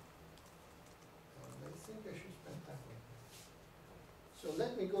non-equilibrium. I think I should spend time on that. So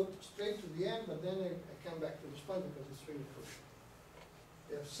let me go straight to the end, but then I come back to this point because it's really crucial.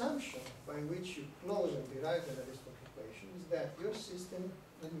 The assumption by which you close and derive the Navier-Stokes equation is that your system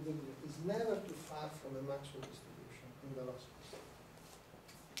is never too far from a Maxwell distribution in velocity.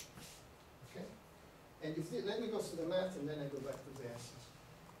 Okay? And if let me go to the math and then I go back to the essence.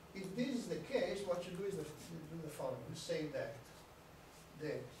 If this is the case, what you do is you do the following. You say that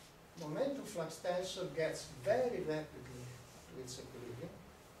the momentum flux tensor gets very rapidly to its equilibrium,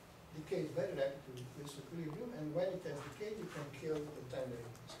 decays very rapidly to its equilibrium, and when it has decayed, you can kill the time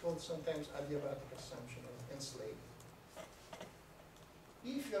derivative. It's called sometimes adiabatic assumption or enslaved.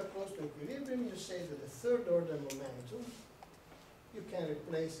 If you are close to equilibrium, you say that the third order momentum, you can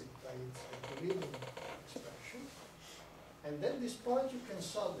replace it by its equilibrium expression, and at this point you can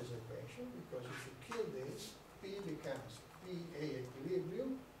solve this equation, because if you kill this, P becomes PA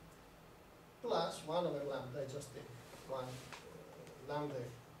equilibrium plus 1 over lambda, I just take one, lambda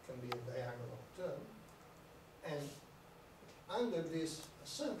can be a diagonal term, and under this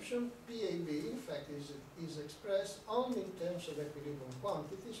assumption, PAB in fact is expressed only in terms of equilibrium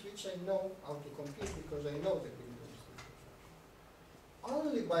quantities, which I know how to compute because I know the equilibrium distribution function.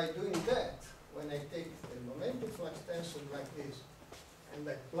 Only by doing that, when I take the momentum flux tensor like this, and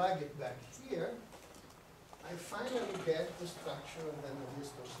I plug it back here, I finally get the structure and then the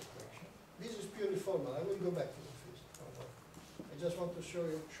Listos equation. This is purely formal. I will go back to the physics. I just want to show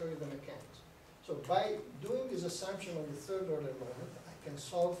you the mechanics. So by doing this assumption of the third order moment, I can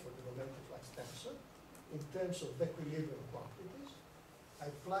solve for the momentum flux tensor in terms of equilibrium quantities. I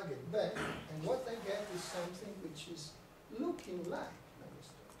plug it back, and what I get is something which is looking like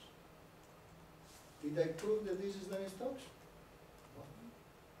Navier-Stokes. Did I prove that this is Navier-Stokes? No.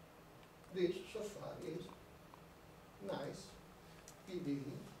 This, so far, is nice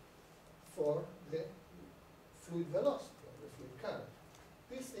PDE for the fluid velocity, or the fluid current.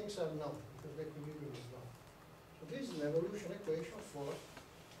 These things are known, because the equilibrium is known. So this is an evolution equation for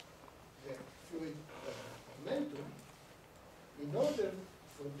the fluid momentum. In order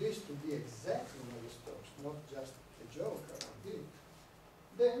for this to be exactly Navier-Stokes, not just a joke around it,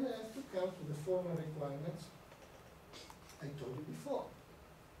 then I have to come to the formal requirements I told you before.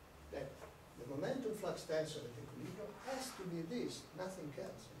 That the momentum flux tensor at equilibrium has to be this, nothing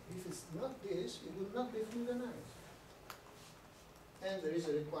else. If it's not this, it will not be fluidized. And there is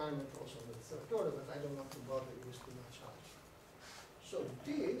a requirement also of the third order, but I don't want to bother you with too much algebra. So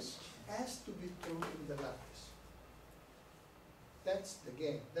this has to be true in the lattice. That's the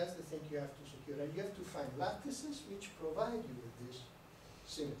game. That's the thing you have to secure. And you have to find lattices which provide you with this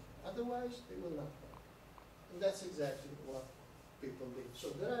symmetry. Otherwise, they will not work. And that's exactly what people did. So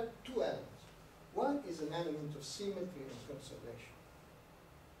there are two elements. One is an element of symmetry and conservation,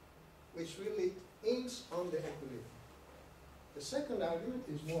 which really aims on the equilibrium. The second argument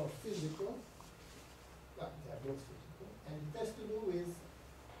is more physical, but they are both physical, and it has to do with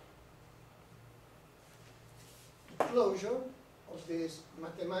the closure of this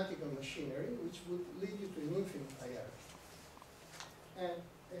mathematical machinery, which would lead you to an infinite hierarchy. And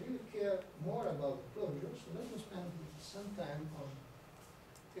I really care more about the closure, so let me spend some time on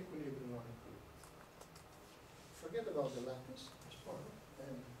equilibrium on equilibrium. Forget about the lattice, this point,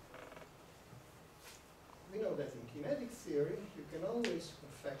 and we know that in kinetic theory, you can always,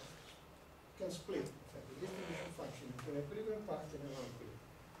 in fact, split the distribution function into an equilibrium part and a non-equilibrium.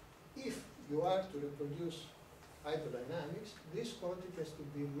 If you are to reproduce hydrodynamics, this quantity has to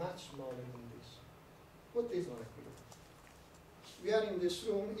be much smaller than this. What is non-equilibrium? We are in this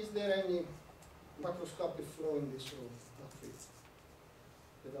room. Is there any macroscopic flow in this room? Not really.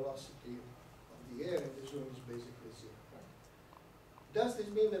 The velocity of the air in this room is basically zero. Right? Does this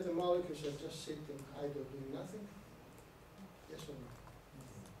mean that the molecules are just sitting idle doing nothing? Yes or no?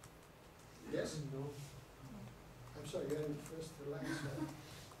 Yes? No. I'm sorry, you're in the first line.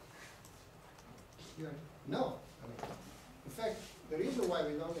 No. I mean, in fact, the reason why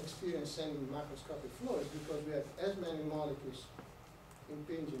we don't experience any macroscopic flow is because we have as many molecules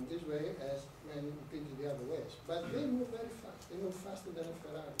impinging this way as many impinging the other ways. But they move very fast. They move faster than a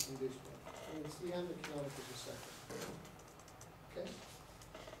Ferrari in this way. And it's 300 kilometers a second. Okay?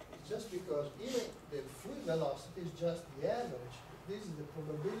 It's just because even the fluid velocity is just the average. This is the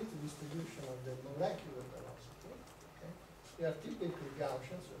probability distribution of the molecular velocity. Okay? They are typically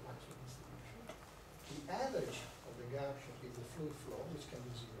Gaussian, so maximum distribution. The average of the Gaussian is the fluid flow, which can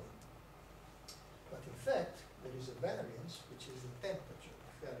be zero. But in fact, there is a variance, which is the temperature.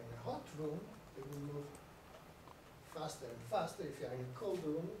 If you are in a hot room, it will move faster and faster. If you are in a cold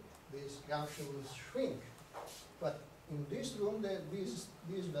room, this Gaussian will shrink. But in this room, this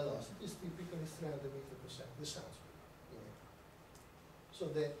velocity is typically 300 meters per second, the sound speed. So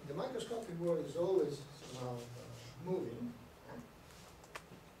the microscopic world is always somehow moving.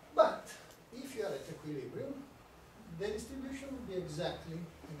 But if you are at equilibrium, the distribution will be exactly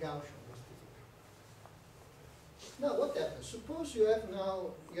a Gaussian distribution. Now what happens? Suppose you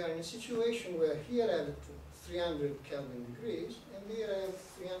are in a situation where here I have 300 Kelvin degrees, and here I have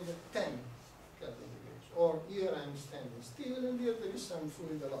 310 Kelvin degrees. Or here I'm standing still, and here there is some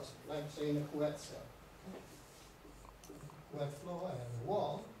fluid velocity, like say in a Couette cell. Couette flow, I have a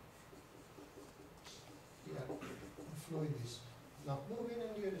wall. Here the fluid is not moving,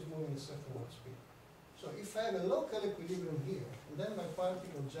 and here is moving a certain warp speed. So if I have a local equilibrium here, and then my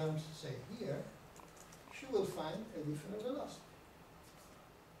particle jumps, say, here, she will find a different velocity.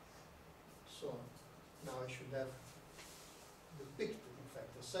 So now I should have depicted, in fact,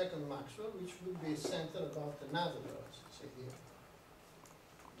 a second Maxwell, which would be centered about another velocity, say here.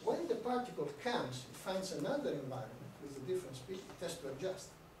 When the particle comes, it finds another environment with a different speed, it has to adjust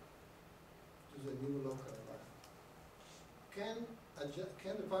to the new local environment.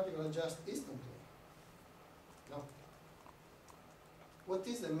 Can the particle adjust instantly? No. What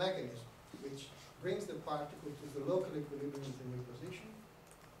is the mechanism which brings the particle to the local equilibrium in the new position?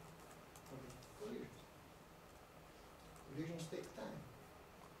 Collisions. Collisions take time.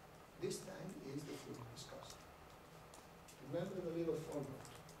 This time is the fluid viscosity. Remember the little formula.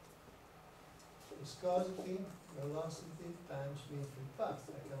 Viscosity, velocity times mean free path.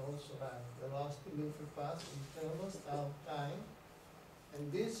 I can also have velocity, mean free path, intervals, time,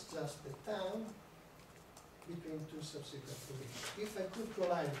 and this just the time between two subsequent collisions. If I could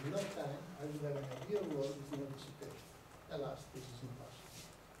collide in no time, I would have an ideal world with no dissipation. Alas, this is impossible.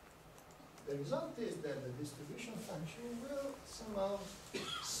 The result is that the distribution function will somehow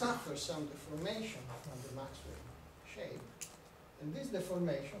suffer some deformation from the Maxwell shape, and this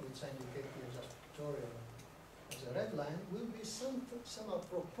deformation, which I indicate here just pictorial as a red line, will be somehow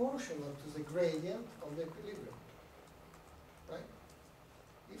proportional to the gradient of the equilibrium. Right?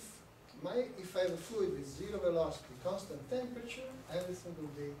 If I have a fluid with zero velocity, constant temperature, everything will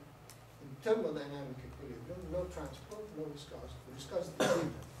be in thermodynamic equilibrium, no transport, no viscosity. Viscosity is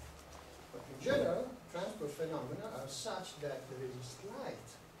even. But in general, transport phenomena are such that there is a slight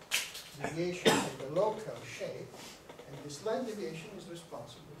deviation of the local shape, and this slight deviation is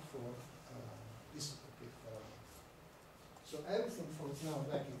responsible for dissipative phenomena. So everything falls now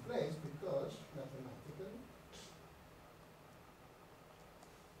back in place because, mathematically,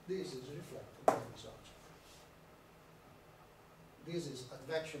 this is reflected by this object. This is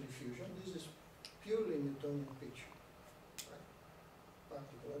advection diffusion. This is purely Newtonian picture. Right?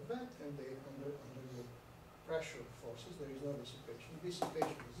 Particle advect, and they under the pressure forces, there is no dissipation.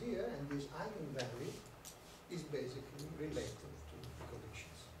 Dissipation is here, and this eigenvalue is basically related to the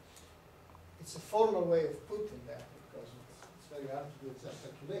collisions. It's a formal way of putting that because it's very hard to do exact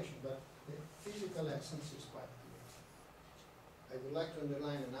calculation, but the physical essence is quite clear. I would like to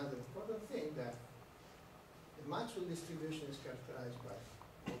underline another important thing, that the Maxwell distribution is characterized by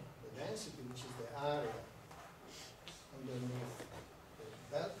the density, which is the area underneath the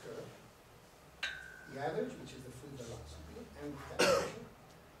bell curve, the average, which is the fluid velocity, and the temperature.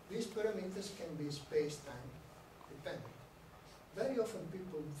 These parameters can be space-time dependent. Very often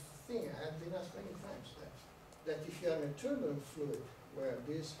people think, I have been asked many times, that if you are in a turbulent fluid where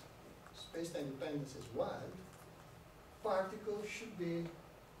this space-time dependence is wild, particles should be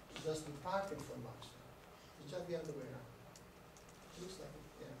just departing from Maxwell. It's just the other way around. Looks like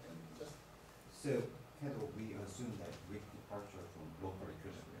it, yeah, and just. So, Kendall, we assume that with departure from local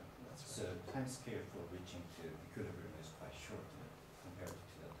equilibrium, That's so right. time scale for reaching to equilibrium is quite short compared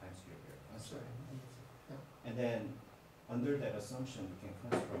to the time scale here. That's right. Yeah. And then, under that assumption, we can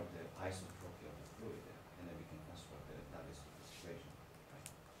construct the isotropy of the fluid, and then we can construct the Lattice equation, right?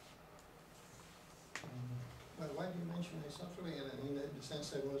 Well, why do you mention isotropy? In the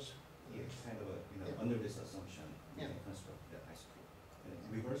sense I was. Yeah, kind of a, Yeah. under this assumption, we Yeah. can construct the isotropy. And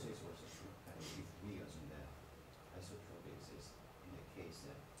reverse is also true. If we assume that isotropy exists in the case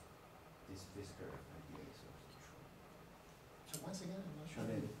that this curve idea is also true. So once again, I'm not sure.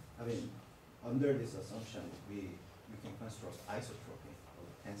 I mean, under this assumption, we can construct isotropy of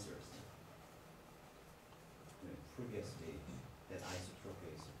the tensors. Previously, that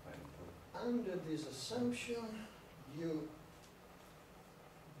isotropy is quite important. Under this assumption, you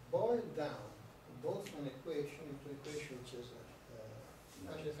boil down the Boltzmann equation into an equation which is a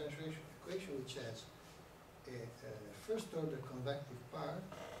partial differential equation which has a first order convective part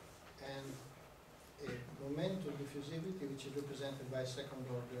and a momentum diffusivity which is represented by second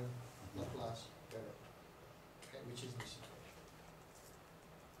order Laplace derivative, okay, which is this equation.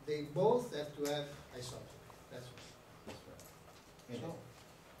 They both have to have isotropy. That's right. That's right. So,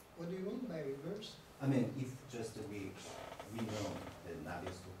 what do you mean by reverse? I mean, if just we know the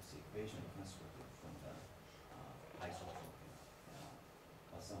Lattice equation constructed from the isotropy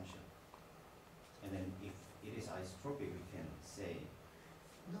assumption, and then if it is isotropy, we can say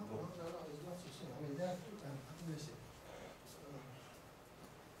No, it's not so simple. I mean, there are two, let me see.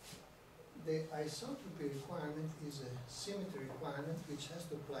 The isotropy requirement is a symmetry requirement which has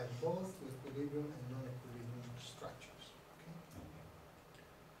to apply both to equilibrium and non-equilibrium structures. Okay?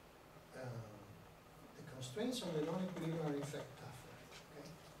 The constraints on the non-equilibrium are in fact tougher. Okay?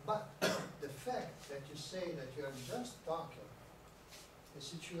 But the fact that you say that you are just talking,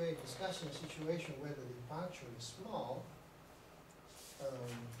 discussing a situation where the departure is small,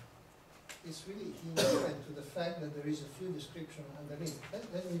 is really inherent to the fact that there is a fluid description underneath.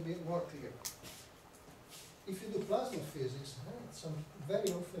 Let me be more clear. if you do plasma physics, very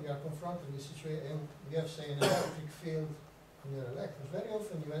often you are confronted with situation, and we have, say, an electric field on your electrons. Very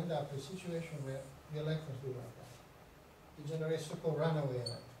often you end up in a situation where the electrons do not die. You generate so-called runaway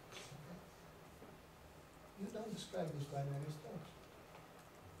electrons. Okay? You don't describe this binary stars.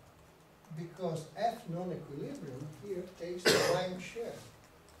 Because F non-equilibrium here takes the lion's share.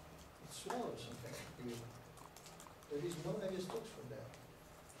 It swallows something equilibrium. There is no Navier-Stokes for that.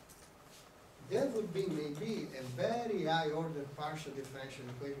 There would be maybe a very high-order partial differential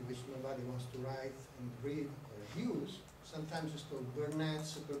equation which nobody wants to write and read or use. Sometimes it's called Burnett,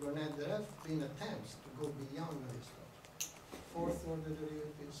 super Burnett. There have been attempts to go beyond Navier-Stokes. Fourth-order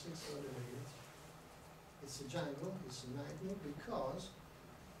derivative, sixth-order derivative. It's a jungle, it's a nightmare because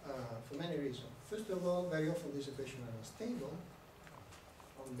for many reasons. First of all, very often these equations are unstable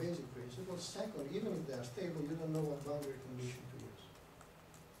on basic principles. Second, even if they are stable, you don't know what boundary condition to use.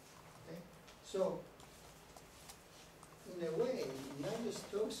 Okay? So, in a way,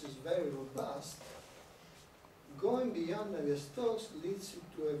 Navier-Stokes is very robust. Going beyond Navier-Stokes leads you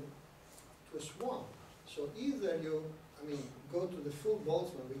to a swamp. So either you, go to the full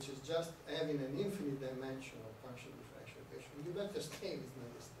Boltzmann, which is just having an infinite dimension of partial differential equation. You better stay with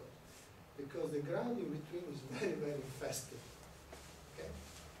Navier-Stokes because the ground in between is very, very infested. Okay.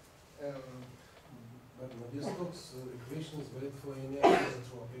 But Navier-Stokes equation is valid for any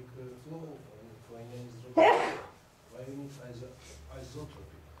isotropic flow, for any isotropic. Why you need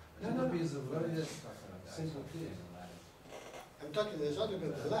isotropy? Isotropy is a very simple case. I'm talking the isotropy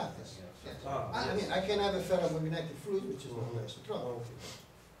of the lattice. Yes. Yes. I can have a ferromagnetic fluid which is not isotropic. Okay.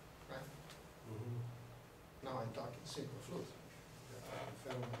 Right? Now I'm talking simple fluid.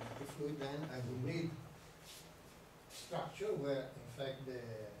 Ferromagnetic fluid, then I will need structure where, in fact,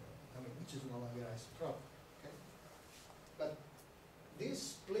 which is no longer isotropic. Okay? But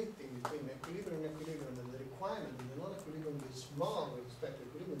this splitting between equilibrium and equilibrium and the requirement that the non-equilibrium is small with respect to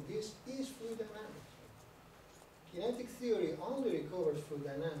equilibrium, this is fluid dynamics. Kinetic theory only recovers fluid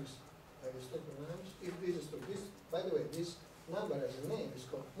dynamics, Stokes dynamics, if this is true. By the way, this number has a name, it's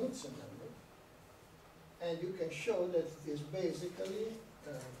called Knudsen number. And you can show that it is basically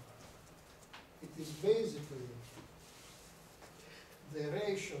the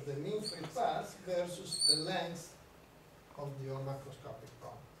ratio of the mean free path versus the length of your macroscopic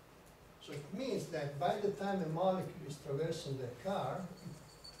problem. So it means that by the time a molecule is traversing the car,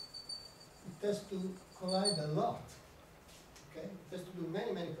 it has to collide a lot. Okay? It has to do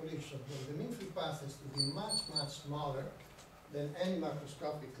many, many collisions. The mean free path has to be much, much smaller than any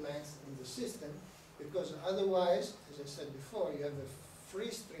macroscopic length in the system, because otherwise, as I said before, you have a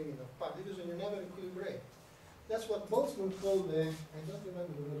free streaming of particles and you never equilibrate. That's what Boltzmann called I don't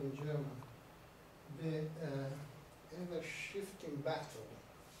remember the word in German, the ever-shifting battle.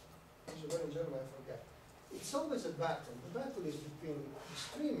 There's a word in German, I forget. It's always a battle. The battle is between the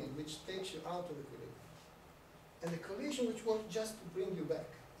streaming, which takes you out of equilibrium, and the collision, which wants just to bring you back.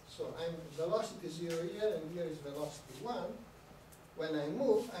 So I'm velocity 0 here, and here is velocity 1. When I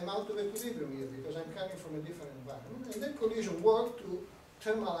move, I'm out of equilibrium here, because I'm coming from a different environment. And that collision worked to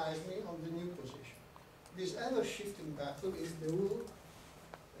thermalize me on the new position. This ever-shifting battle is the rule,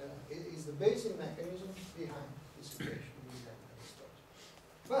 is the basic mechanism behind this equation.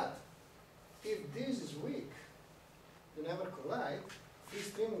 But if this is weak, you never collide, free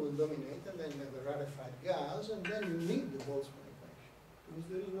stream will dominate, and then you have a rarefied gas, and then you need the Boltzmann equation, because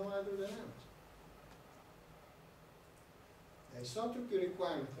there is no hydrodynamics. The isotropy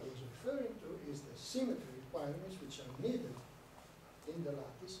requirement I was referring to is the symmetry requirements which are needed in the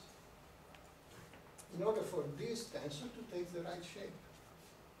lattice in order for this tensor to take the right shape.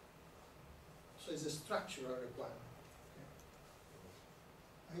 So it's a structural requirement. Okay.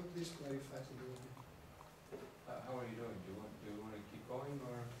 I hope this clarifies it a little bit. How are you doing? Do you want to keep going,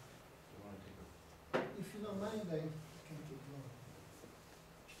 or do you want to take a... If you don't mind, I can keep going.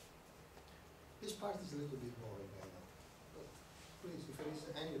 This part is a little bit boring, I know. But please, if there is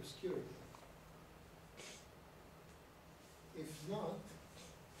any obscurity. If not,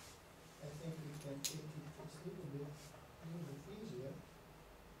 I think we can take it just a little bit easier.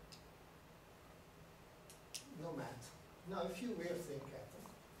 No math. Now, a few weird things happen.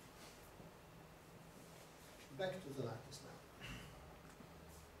 Back to the lattice now.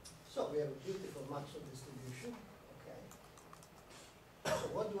 So we have a beautiful Maxwell distribution. Okay. So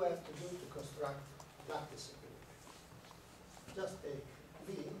what do I have to do to construct lattice equilibrium? Just take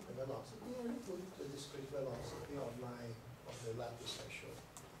v, the velocity, and put the discrete velocity of the lattice I showed.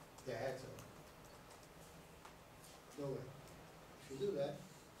 The atom. No way. If you do that,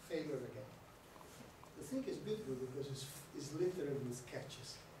 failure again. The thing is beautiful because it's littered with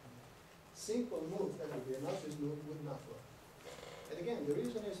sketches. simple move, that would be an obvious move, would not work. And again, the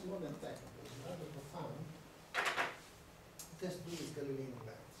reason is more than technical, it's rather profound. It has to do with Galilean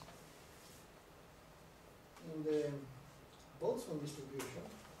invariance. In the Boltzmann distribution,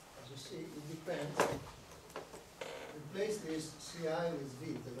 as you see, it depends. Replace this Ci with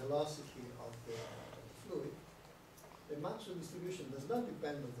V, the velocity of the fluid. The Maxwell distribution does not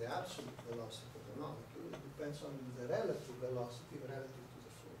depend on the absolute velocity of the molecule, it depends on the relative velocity relative to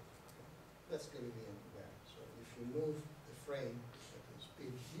the fluid. That's Galilean invariance. So if you move the frame at the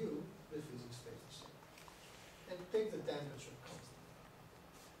speed u, the physics stays the same. And take the temperature constant.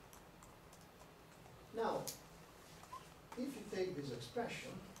 Now, if you take this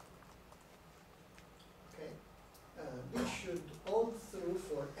expression, okay, this should hold through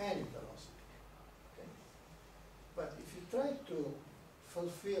for any velocity. Okay? But if you try to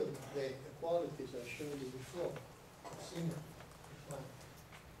fulfill the equalities I showed you before,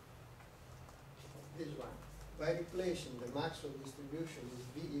 this one, by replacing the Maxwell distribution with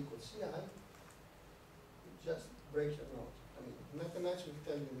V equals Ci, it just breaks your nose. I mean, mathematics will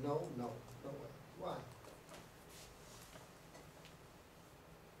tell you no, no, no way. Why?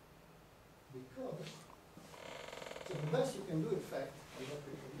 Because, so the best you can do, in fact, and what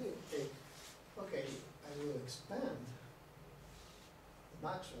we can do, take, okay, I will expand the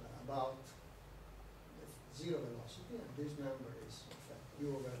Maxwell about the zero velocity, and this number is, in fact, u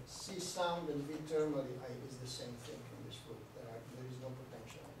over C sound and V thermally is the same thing in this fluid. There is no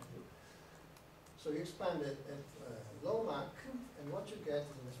potential. So you expand it at low Mach, and what you get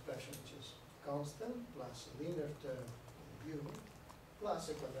is an expression which is constant plus a linear term in u plus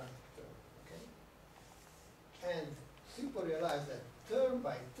a quadratic term. Okay? And people realize that term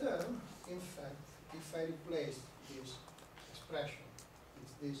by term, in fact, if I replace this expression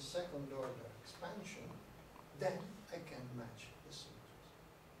with this second order expansion, then I can match the symmetries.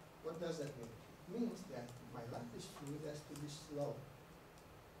 What does that mean? It means that my lattice fluid has to be slow.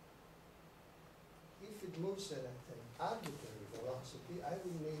 If it moves at an arbitrary velocity, I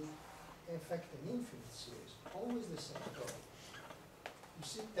will need, in fact, an infinite series, always the same story. You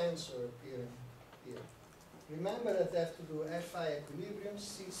see tensor appearing here. Remember that I have to do Fi equilibrium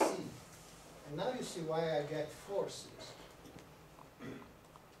Cc. And now you see why I get 4 Cs.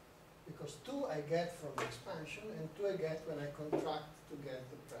 Because 2 I get from the expansion, and 2 I get when I contract to get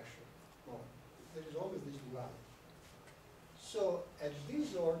the pressure moment. There is always this duality. So at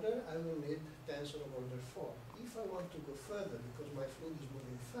this order, I will need tensor of order 4. If I want to go further, because my fluid is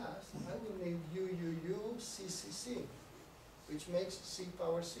moving fast, I will need UUU CCC, which makes C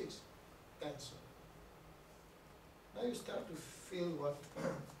power 6 tensor. Now you start to feel what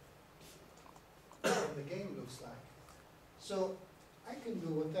the game looks like. So I can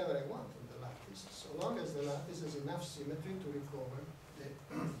do whatever I want on the lattice, so long as the lattice has enough symmetry to recover the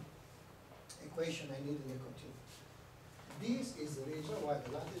equation I need in the continuum. This is the reason why the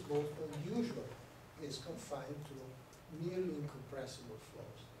lattice Boltzmann usually is confined to nearly incompressible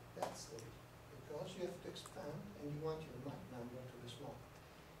flows. That's the reason. Because you have to expand and you want your Mach number to be small.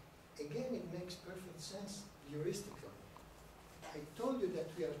 Again, it makes perfect sense heuristically. I told you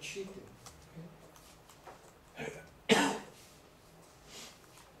that we are cheating. Okay?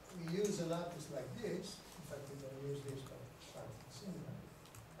 We use a lattice like this. In fact, we're going to use this for something similar.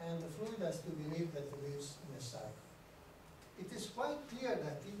 And the fluid has to believe that it lives in a cycle. It is quite clear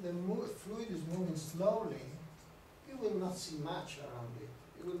that if the fluid is moving slowly, you will not see much around it.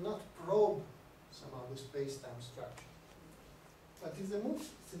 You will not probe somehow the space-time structure. But if the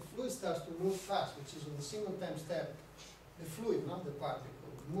fluid starts to move fast, which is on the single time step, the fluid, not the particle,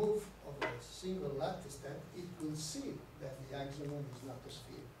 move over a single lattice step, it will see that the axonum is not a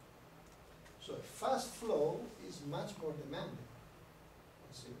sphere. So a fast flow is much more demanding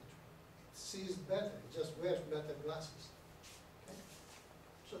on symmetry. It sees better, it just wears better glasses.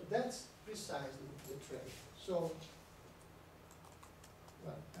 So that's precisely the trade. So,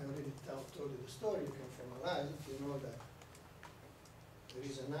 well, I already told you the story, you can formalize it, you know that there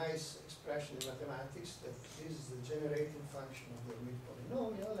is a nice expression in mathematics that this is the generating function of the Hermite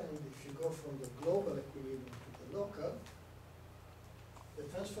polynomial, and if you go from the global equilibrium to the local, the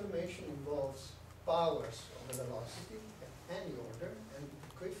transformation involves powers of the velocity at any order, and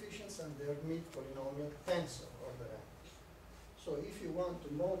the coefficients and the Hermite polynomial tensor order n. So if you want to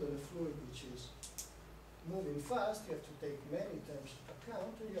model a fluid which is moving fast, you have to take many terms into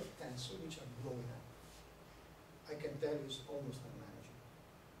account, and you have tensor which are blowing up. I can tell you it's almost unmanageable.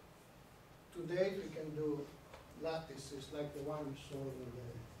 Today we can do lattices like the one you saw in the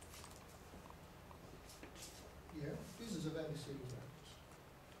here. This is a very serious lattice.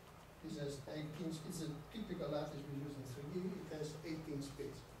 This has 18, it's a typical lattice we use in 3D, it has 18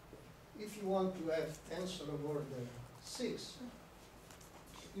 speeds. If you want to have tensor of order 6,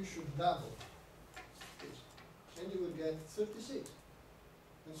 you should double this. And you will get 36,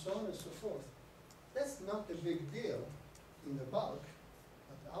 and so on and so forth. That's not a big deal in the bulk,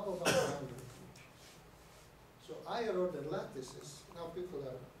 but how about boundary conditions? So higher order lattices, now people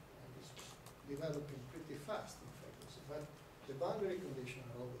are developing pretty fast, in fact, but the boundary conditions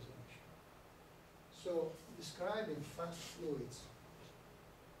are always an issue. So describing fast fluids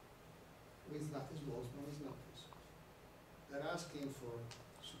with lattice Boltzmann is not useful. They're asking for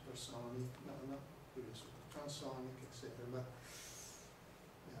supersonic, no, not really super, transonic, etc., but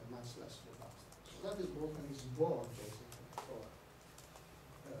they are much less robust. So lattice Boltzmann is born basically for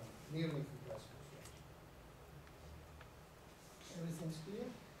nearly compressive fluids. Everything's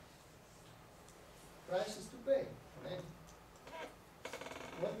clear? Prices to pay, right?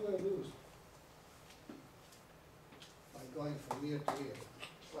 What do I lose by going from year to year?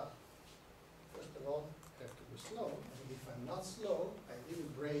 Well, first of all, I have to be slow, and if I'm not slow, I really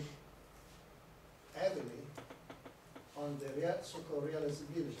brake heavily on the so-called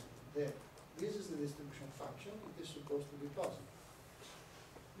realizability. This is the distribution function, it is supposed to be positive.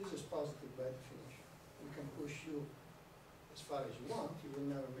 This is positive by definition. We can push you as far as you want, you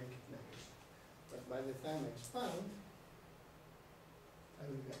will never make it negative. But by the time I expand, I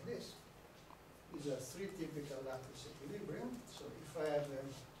will get this. These are 3 typical lattice equilibrium. So if I have the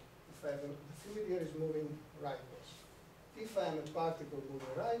fluid here is moving rightwards. If I am a particle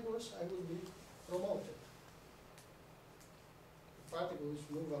moving rightwards, I will be promoted. The particles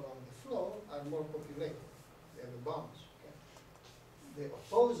which move along the flow are more populated. They have bonds. Okay? The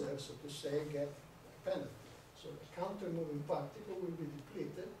opposer, so to say, get a penalty. So the counter-moving particle will be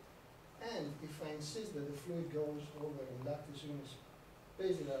depleted. And if I insist that the fluid goes over in lattice units,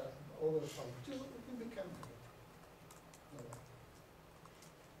 basically over 0.2, it will become negative. No way.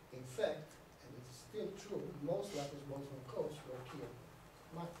 In fact, and it's still true, most lattice Boltzmann codes work here.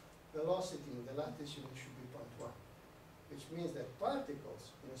 My velocity in the lattice unit should be 0.1, which means that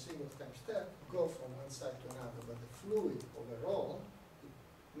particles in a single time step go from one side to another, but the fluid overall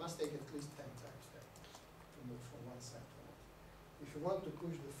must take at least 10 time steps to move from one side to another. If you want to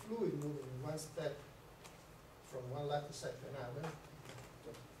push the fluid moving in one step from one lattice side to another,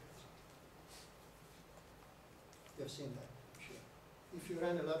 you have seen that, I'm sure. If you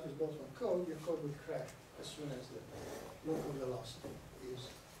run a lattice Boltzmann code, your code will crash as soon as the local velocity is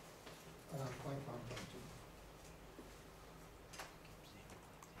around 0.1, 0.2.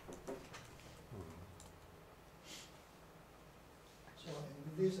 So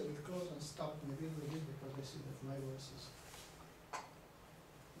with this I will close and stop in the middle of it because I see that my voice is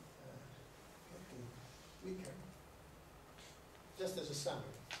getting weaker. Just as a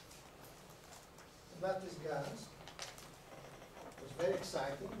summary, the lattice gas was very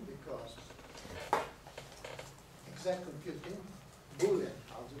exciting because exact computing, Boolean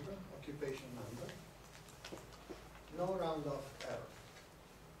algebra, occupation number, no round-off error.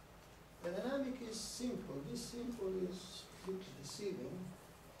 The dynamic is simple. This simple is a bit deceiving,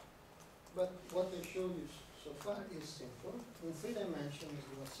 but what I showed you so far is simple. In 3 dimensions, it's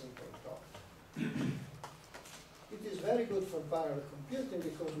not simple at all. It is very good for parallel computing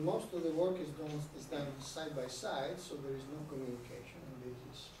because most of the work is done side by side, so there is no communication, and this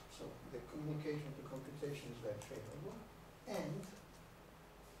is, so the communication to computation is very favorable, and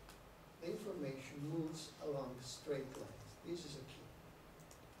the information moves along straight lines. This is a key.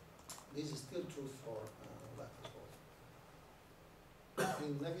 This is still true for lattice Boltzmann.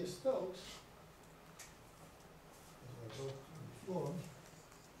 In Navier-Stokes, as I wrote before,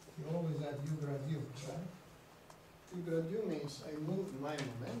 you always add u grad u, right? U grad u means I move my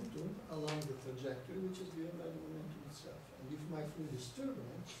momentum along the trajectory which is given by the momentum itself. And if my fluid is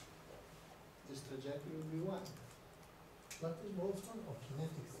turbulent, this trajectory will be 1. Lattice Boltzmann or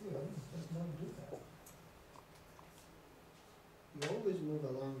kinetic theory does not do that. You always move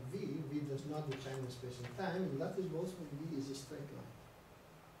along V. V does not depend on space and time. In lattice Boltzmann, V is a straight line.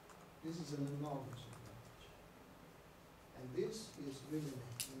 This is an enormous advantage. And this is really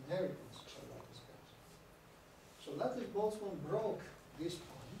an inheritance of lattice gas. So lattice Boltzmann broke this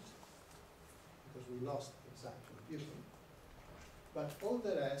point because we lost exact computing. But all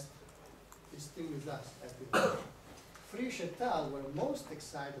the rest is still with us. Frisch et al. Were most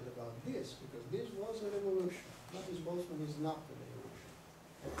excited about this because this was a revolution. Lattice Boltzmann is not a revolution.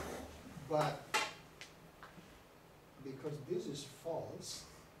 But because this is false,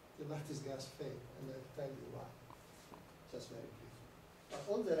 the lattice gas failed, and I'll tell you why. Just very briefly. But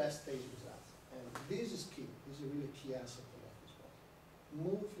all the rest stays with us. And this is key. This is a really key asset of lattice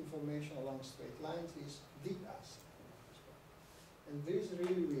Boltzmann. Move information along straight lines is the asset of lattice Boltzmann. And And this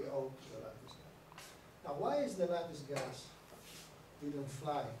really we owe to the lattice gas. Now, why is the lattice gas didn't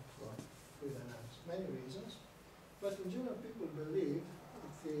fly for fluid dynamics? Many reasons. But in general, people believe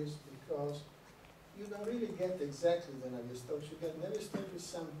it is because you don't really get exactly the Navier-Stokes. You get Navier-Stokes with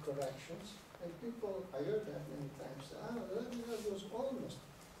some corrections. And people, I heard that many times, say, the lattice gas was almost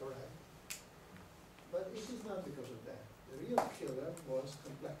correct. But it is not because of that. The real killer was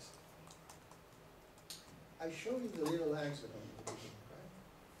complexity. I show you the little hexagon in the beginning, right?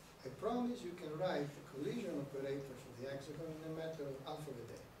 I promise you can write the collision operator for the hexagon in a matter of half of a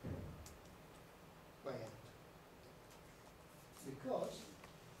day. By hand. Because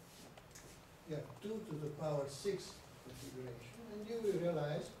you have 2 to the power 6 configuration, and you will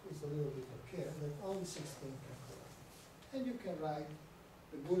realize, with a little bit of care, that only 16 can collide. And you can write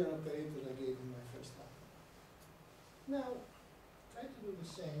the Boolean operator I gave in my first talk. Now, try to do the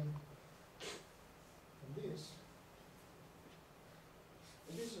same on this.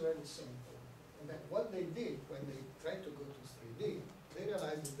 And this is very simple. And then what they did when they tried to go to 3D, they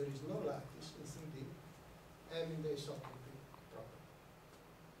realized that there is no lattice in 3D having the isotropy property,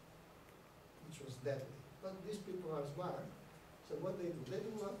 which was deadly. But these people are smart, so what they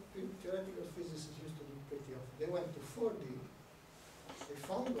do what theoretical physicists used to do pretty often. They went to 4D, they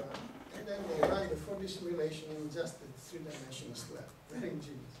found one, and then they ran the 4D simulation in just a 3-dimensional slab. Very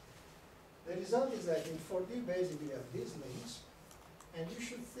ingenious. The result is that in 4D, basically, you have these links, and you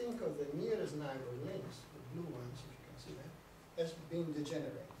should think of the nearest neighbor links, the blue ones, if you can see that, as being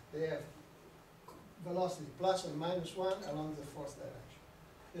degenerate. They have velocity plus and minus 1 along the 4th direction.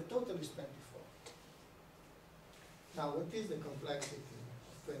 The total is 24. Now, what is the complexity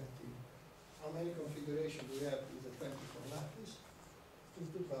of 20? How many configurations do we have with the 24 lattice? 2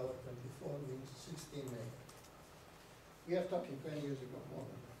 to the power 24 means 16 mega. We are talking 20 years ago, more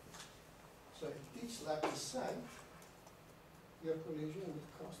than that. So at each lattice site, your collision would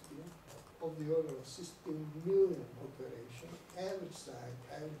cost you of the order of 16 million operations, average site,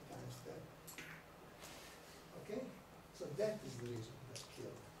 every time step. Okay? So that is the reason that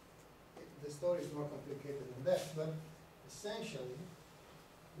killed. The story is more complicated than that, but essentially,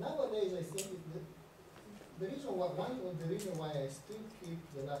 nowadays I think the reason why I still keep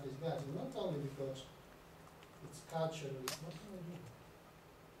the lattice gas is not only because it's culturally, what can I do?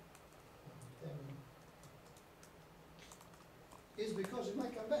 Is because it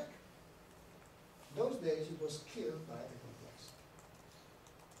might come back. Those days it was killed by the complexity.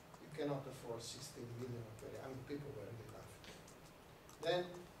 You cannot afford 16 million operations. I mean, people were really laughing. Then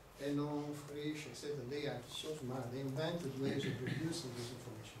Enon, Frisch, etc., they are so smart. They invented ways of reducing this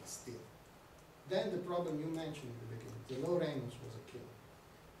information still. Then the problem you mentioned in the beginning, the low Reynolds was a killer.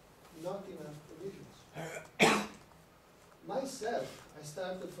 Not enough collisions. Myself, I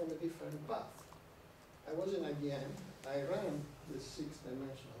started from a different path. I was in IBM. I ran the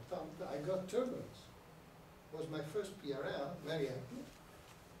 6-dimensional atom. I got turbulence. It was my first PRL, very happy.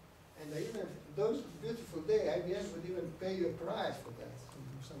 And I even, those beautiful days, IBM would even pay you a prize for that,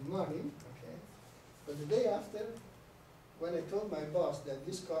 some money, okay? But the day after, when I told my boss that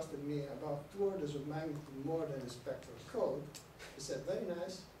this costed me about 2 orders of magnitude more than the spectral code, he said, very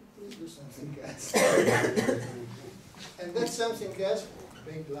nice, please do something else. And that something else,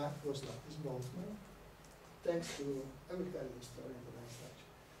 big luck, was Lattice Boltzmann. Thanks to, I will tell you the story in the next lecture.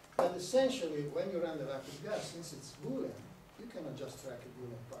 But essentially, when you run the lattice gas, since it's Boolean, you cannot just track a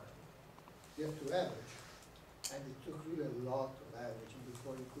Boolean particle. You have to average. And it took really a lot of averaging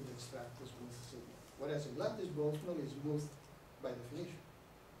before you could extract a smooth signal. Whereas in Lattice Boltzmann is smooth by definition.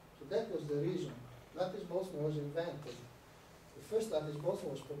 So that was the reason. Lattice Boltzmann was invented. The first Lattice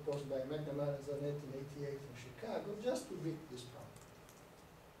Boltzmann was proposed by McNamara and Zanetti in '88 in Chicago just to beat this problem.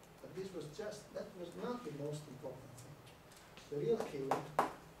 But this was just, that was not the most important thing. The real killer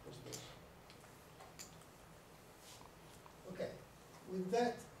was this. Okay, with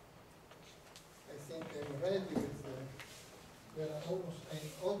that, I think I'm ready with the, there are almost,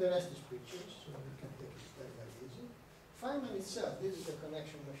 all the rest is pictures, so we can take it very, very easy. Feynman itself, this is a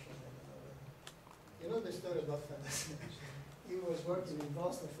connection machine. You know the story about Feynman? He was working in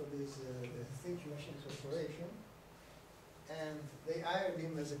Boston for this Think Machine Corporation, and they hired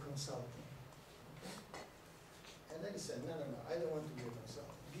him as a consultant. Okay? And then he said, no, I don't want to be a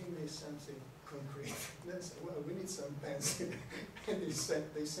consultant. Give me something concrete. Then said, well, we need some pencil. And they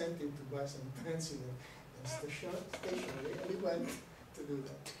sent him to buy some pencil and stationery, and he went to do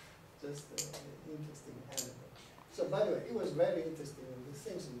that. Just an interesting anecdote. So by the way, he was very interested in the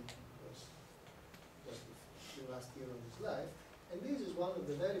things he was the last year of his life. And this is one of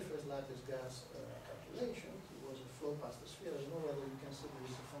the very first lattice gas calculations. It was a flow past the sphere. I don't know whether you can see there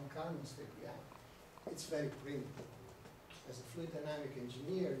is a von Karman state behind. It's very primitive. as a fluid dynamic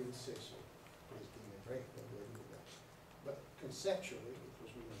engineer, you'd say, so please give me a break, what do I do with that? But conceptually, it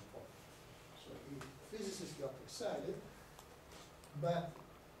was really important. So physicists got excited, but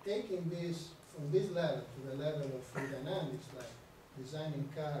taking this from this level to the level of fluid dynamics, like designing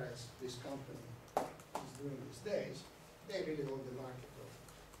cars this company is doing these days, they really hold the market of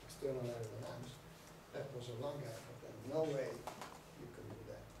external aerodynamics. That was a long effort, and no way you could do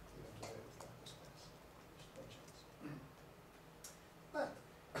that even today with Lattice gas. There's no chance. But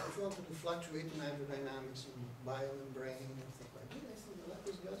if you wanted to fluctuate in hydrodynamics and biomembrane and things like that, I think the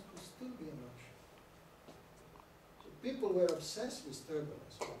Lattice gas could still be an option. So people were obsessed with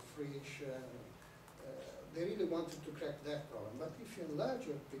turbulence, with friction. They really wanted to crack that problem. But if you enlarge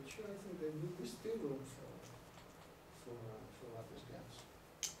your picture, I think there will be still room for lattice gas.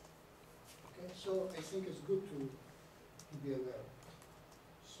 Okay, so I think it's good to be aware of.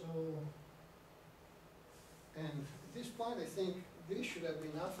 So, and at this point, I think this should have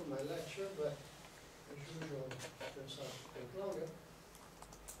been enough for my lecture, but as usual, it turns out to take longer.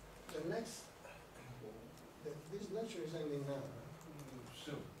 The next, this lecture is ending now, right?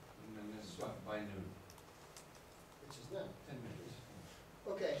 Soon, and then it's by noon. Which is now. 10 minutes.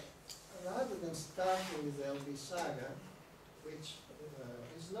 Okay, rather than starting with the LB saga, which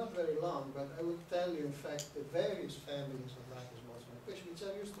is not very long, but I will tell you, in fact, the various families of Lattice Boltzmann equation, which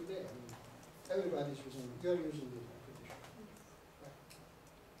are used today. I mean, everybody's using, you're using this, I'm pretty sure. Right.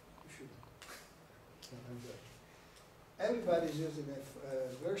 You should. I'm good. Everybody's using a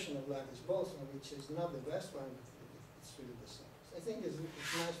version of Lattice Boltzmann, which is not the best one, but it's really the same. I think it's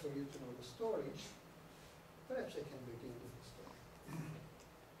nice for you to know the story. Perhaps I can begin with the story.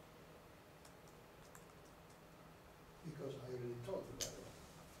 Because I already told you about it.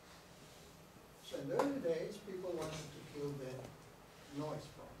 So in the early days, people wanted to kill the noise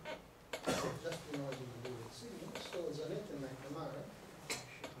problem. Just the noise in the bullet signal. So Zanetti and McNamara,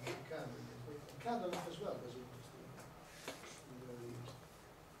 Kadanoff as well was interested in the early years.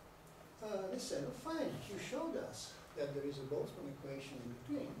 They said, oh, fine, you showed us that there is a Boltzmann equation in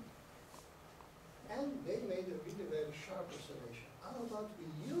between. And they made a really very sharp observation. How about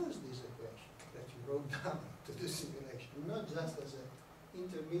we use this equation that you wrote down to do simulation, not just as an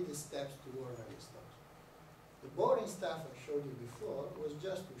intermediate steps to ordinary stuff. The boring stuff I showed you before was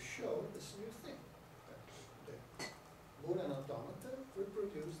just to show this new thing. The Boolean automata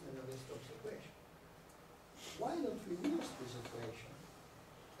reproduced in the Stokes equation. Why don't we use this equation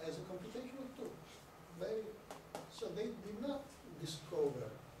as a computational tool? So they did not discover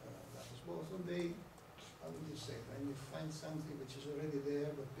Lattice Boltzmann. They, how would you say, when you find something which is already there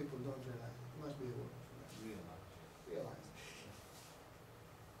but people don't realize it, must be a word for that. Realize.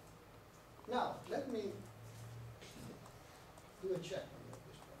 Now, let me do a check on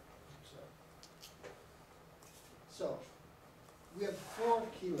this one. So, we have 4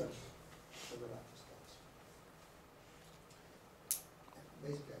 killers for the lattice gas.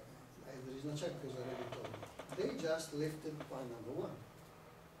 Basically, there is no check because I already told you. They just lifted point number 1.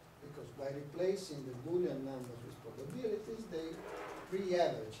 Because by replacing the Boolean numbers with probabilities, they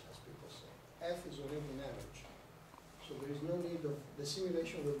pre-average, as people say. F is already an average. So there is no need of, the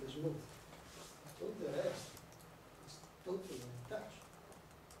simulation will be smooth. All the rest is totally untouched.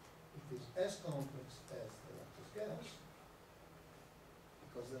 It is as complex as the lattice gas,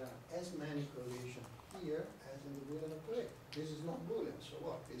 because there are as many collisions here as in the Boolean operator. This is not Boolean, so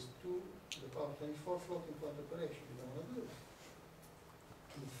what? It's 2 to the power 24 floating point operation. You don't want to do that.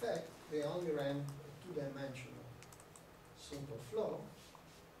 In fact, they only ran a 2-dimensional simple flow,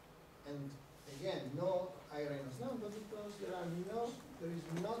 and again, no Reynolds number because there is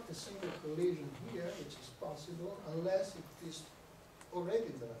not a single collision here which is possible unless it is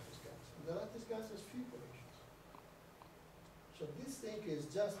already in the lattice gas. The lattice gas has few collisions. So this thing is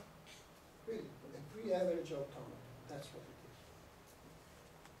just really a pre-average automata. That's what it is.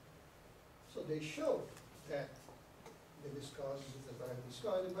 So they showed that the viscosity is about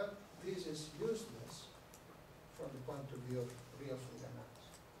viscosity, but this is useless from the point of view of real fluid dynamics.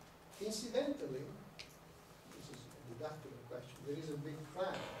 Incidentally, this is a deductible question, there is a big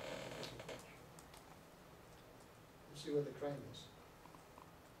crime. You see what the crime is?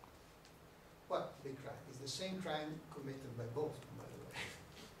 What big crime? It's the same crime committed by both, by the way.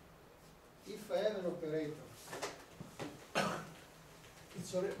 If I have an operator,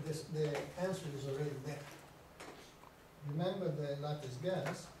 it's already, the answer is already there. Remember the lattice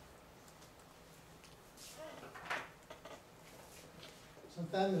gas.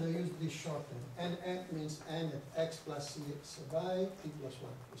 Sometimes I use this shorthand. N means n at x plus c sub I, t plus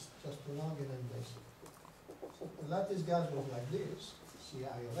 1. It's just long and n basic. So the lattice gas was like this, ci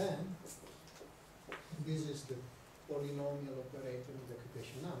of n. And this is the polynomial operator with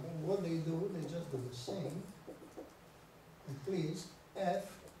occupation number. And what they do, they just do the same. And please, F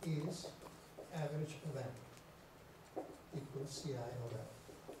is average of M equals Ci of F,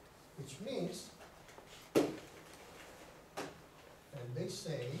 which means, and they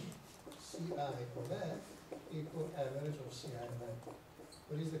say Ci of F equal average of Ci of M.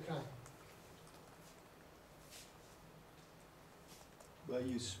 What is the crime? Well,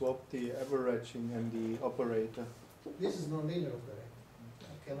 you swap the averaging and the operator. This is nonlinear operator. I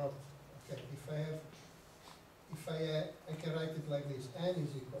cannot, okay, I can write it like this, N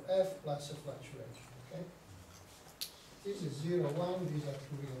is equal F plus a fluctuation, okay? This is 0, 1, these are 2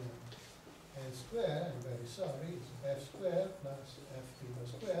 real numbers. N squared, I'm very sorry, is F squared plus F tilde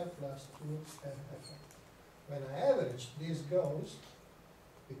squared plus 2 F. When I average, this goes,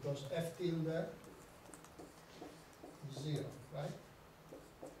 because F tilde is 0, right?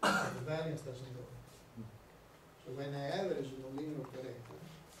 So the variance doesn't go. So when I average a nonlinear operator,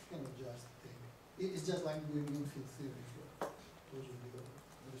 I cannot just take it. It's just like doing infield theory for those of you who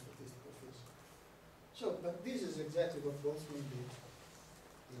are statistical physics. So, but this is exactly what Boltzmann did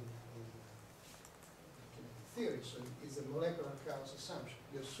in kinetic theory. So it's a molecular chaos assumption.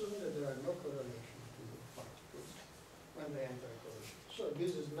 You assume that there are no correlation between the particles when they enter a collision. So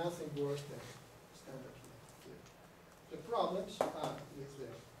this is nothing worse than standard kinetic theory. The problems are with the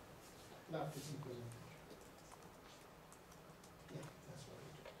Lattice implementation. Yeah, that's what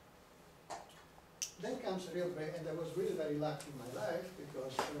we do. Then comes a real break, and I was really very lucky in my life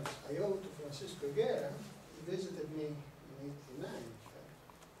because I owe to Francisco Guerra. He visited me in '89.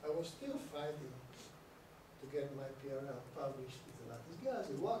 I was still fighting to get my PRL published with the Lattice guys.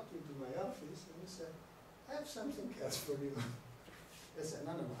 He walked into my office and he said, "I have something else for you." I said,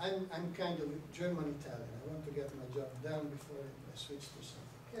 no, I'm kind of German-Italian. I want to get my job done before I switch to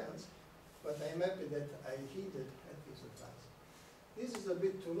something else. But I'm happy that I heeded his advice. This is a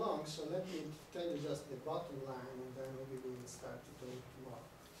bit too long, so let me tell you just the bottom line, and then maybe we will start to talk tomorrow.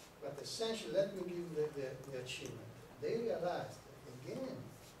 But essentially, let me give the achievement. They realized that, again,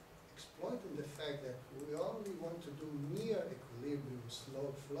 exploiting the fact that we only want to do near equilibrium slow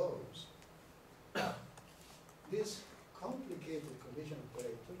flows, this complicated collision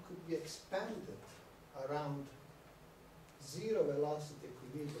operator could be expanded around zero velocity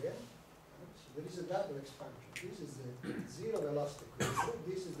equilibrium. So there is a double expansion. This is the zero velocity equilibrium.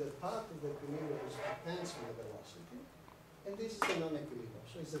 This is the part of the equilibrium which depends on the velocity. And this is the non-equilibrium.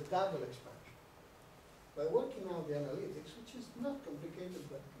 So it's a double expansion. By working out the analytics, which is not complicated,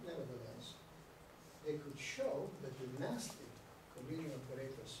 but nevertheless, they could show that the nasty collision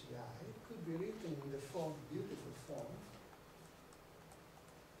operator Ci could be written in the form, beautiful form,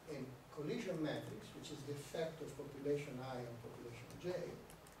 in collision matrix, which is the effect of population I on population J,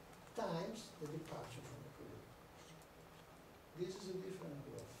 times the departure from equilibrium. This is a different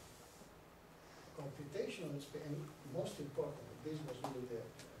law. Computational space, and most importantly, this was really the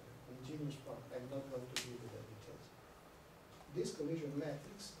ingenious part. I'm not going to give you the details. This collision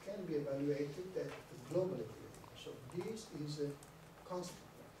matrix can be evaluated at the global equilibrium. So this is a constant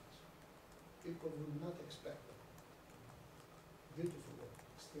matrix. People would not expect that. Beautiful work,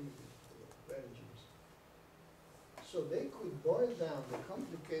 extremely beautiful work, very ingenious. So they could boil down the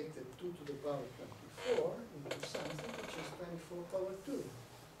complicated 2 to the power 24 into something which is 24 power 2.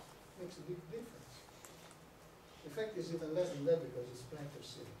 Makes a big difference. In fact, it's even less than that because it's Planck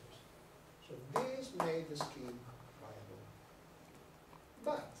cylinders. So this made the scheme viable.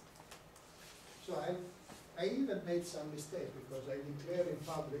 But, so I even made some mistakes because I declared in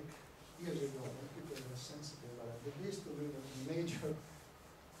public years ago when people were sensitive about it, that this to be a major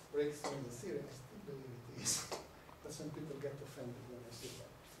breakthrough in the theory. I still believe it is. But some people get offended when I say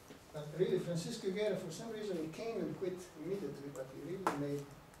that. But really, Francisco Guerra, for some reason, he came and quit immediately, but he really made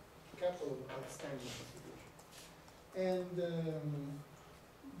a couple of outstanding contributions. And,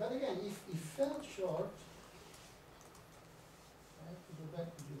 but again, if he fell short, I have to go back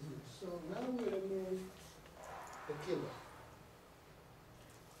to this. So now we remove the killer.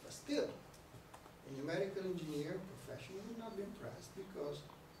 But still, a numerical engineer, professional, would not be impressed because,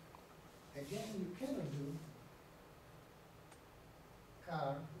 again, you cannot do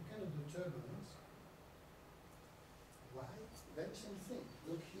you cannot do turbulence. Why? Very same thing.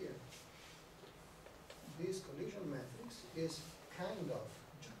 Look here. This collision matrix is kind of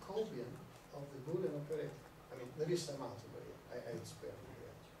Jacobian of the Boolean operator. I mean, there is some algebra here. I spare you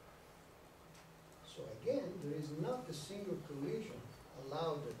the algebra. So again, there is not a single collision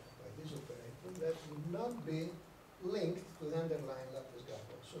allowed by this operator that would not be linked to the underlying lattice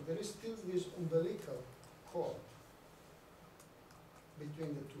dipole. So there is still this umbilical cord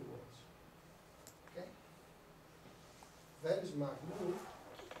between the two worlds. Okay? very smart move,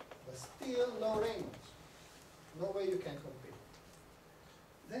 but still no Reynolds. No way you can compete.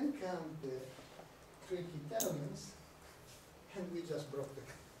 Then come the tricky Italians, and we just broke the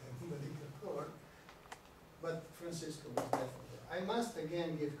umbilical cord. But Francisco was definitely. I must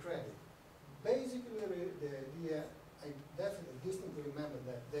again give credit. Basically, the idea, I definitely distinctly remember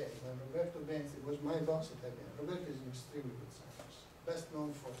that day when Roberto Benzi was my boss at IBM. Roberto is an extremely good scientist, best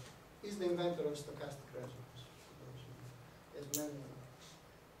known for, he's the inventor of stochastic resonance. He has many,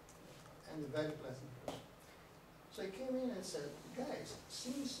 and a very pleasant person. So he came in and said, guys,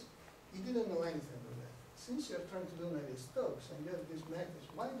 since he didn't know anything about that, since you're trying to do Navier-Stokes and you have this matrix,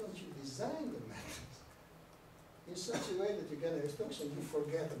 why don't you design the matrix in such a way that you get Navier-Stokes and you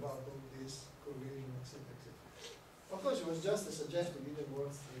forget about all this collision, etc., etc. Of course, it was just a suggestion, we didn't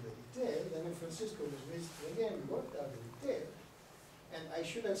work through the detail. Then when Francisco was visiting again, we worked out the detail. And I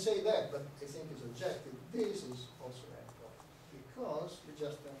shouldn't say that, but I think it's objective. This is also very important because we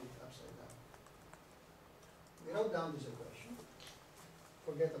just turned it upside down. We wrote down this equation.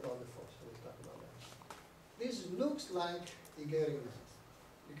 Forget about the force, we'll talk about that. This looks like Hegelian math.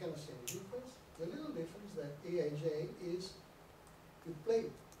 You cannot see any difference. The little difference that Aij is you play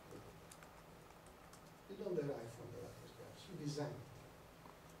with it. You don't derive from the lattice graphs, you design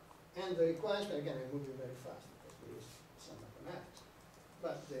it. And the requirements, again, I'm moving very fast because there is some mathematics.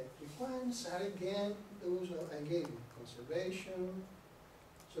 But the requirements are again those I gave you, conservation.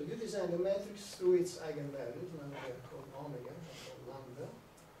 So you design the matrix through its eigenvalues, now they're called omega, they're called lambda.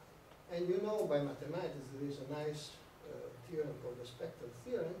 And you know by mathematics there is a nice theorem called the spectral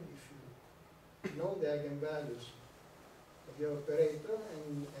theorem. If you know the eigenvalues of the operator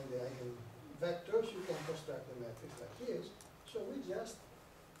and the eigenvectors, you can construct the matrix like this. So we just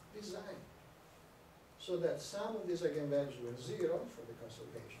design so that some of these eigenvalues were zero for the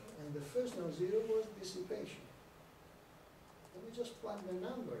conservation, and the first non-zero was dissipation. And we just plug the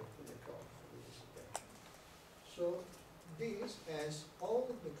number to the code for the dissipation. So this has all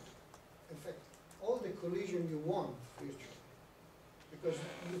the, in fact, all the collision you want virtually, because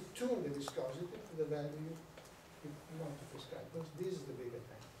you tune the viscosity to the value you want to prescribe. Because this is the big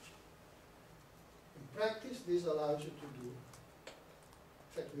advantage. In practice, this allows you to do.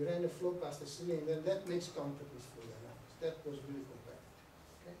 In fact, we ran a flow past the cylinder, and that makes contact with fluid dynamics. That was really competitive.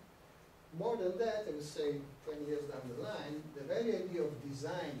 Okay? More than that, I would say 20 years down the line, the very idea of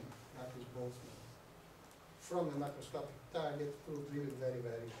designing Lattice Boltzmann from a macroscopic target proved really very,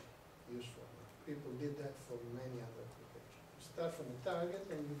 very useful. People did that for many other applications. You start from a target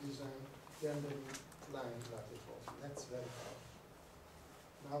and you design the underlying Lattice Boltzmann. That's very powerful.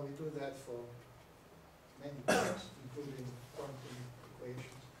 Now we do that for many things, including quantum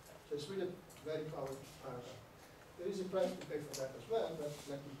equations. So it's really very powerful paradigm. There is a price to pay for that as well, but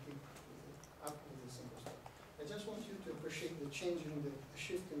let me keep up with the simple stuff. I just want you to appreciate the change in the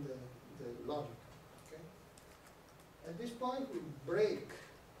shift in the logic. Okay? At this point, we break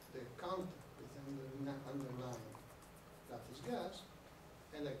the contact within the underlying lattice gas,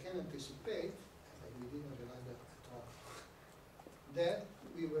 and I can anticipate, and we didn't realize that at all, that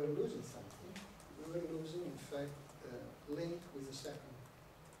we were losing something. We were losing, in fact, link with the second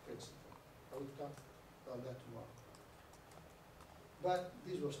principle. I will talk about that tomorrow. But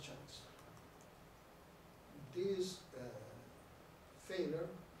this was chance. This failure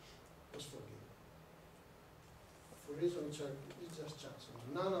was forgiven. For reasons which are it's just chance.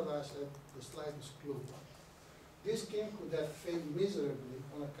 None of us had the slightest clue. This scheme could have failed miserably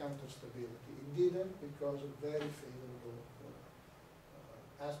on account of stability. It didn't because of very favorable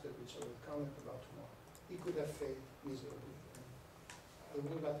aspect which I will comment about tomorrow. It could have failed miserably. The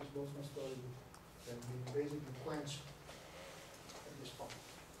whole Lattice Boltzmann story can be basically quenched at this point.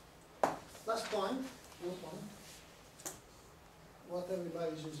 Last point, no point. What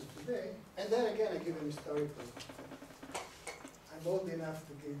everybody's using today, and then again I give an historical. I'm old enough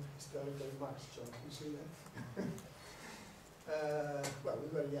to give historical remarks, John. You see that? Well, we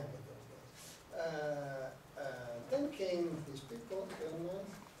were young at those days. Then came these people,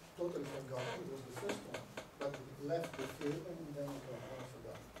 totally forgotten. It was the first one, but left the field and then forgotten.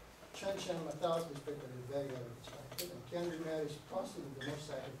 Chen Matau's this paper is very cited, and Kendrick is possibly the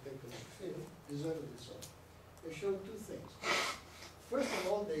most cited paper in the field, deservedly so. They showed two things. First of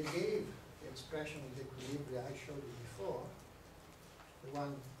all, they gave the expression of the equilibria I showed you before, the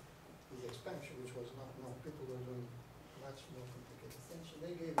one with the expansion, which was not known. People were doing much more complicated things, so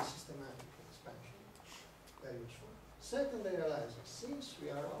they gave a systematic expansion, very useful. Second, they realized that since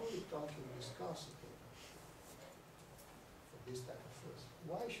we are only talking viscosity for this type of fluids,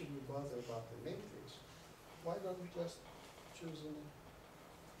 why should we bother about the matrix? Why don't we just choose a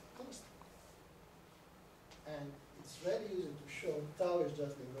constant? And it's very easy to show tau is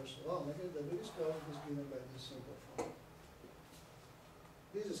just the inverse of omega, that the viscosity is given by this simple formula.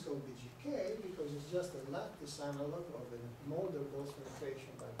 This is called BGK because it's just a lattice analog of the Mulder-Boltzmann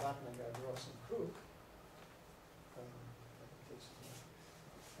equation by Bartnagar, Gross, and Crook.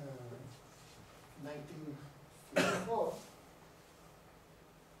 1954.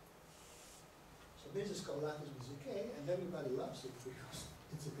 So this is called lattice BGK, and everybody loves it because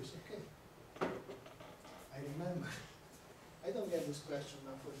it's a piece of cake. I remember, I don't get this question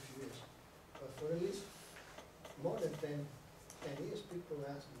now for a few years, but for at least more than 10 years, people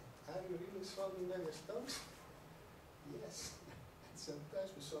ask me, are you really solving Navier-Stokes? Yes. And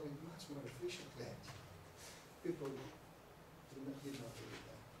sometimes we solve it much more efficiently. People did not believe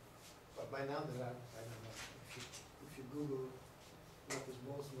that. But by now there are, I don't know, if you Google Lattice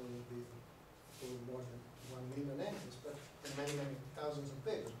Boltzmann, will be full of more than 1 million entries, but and many, many thousands of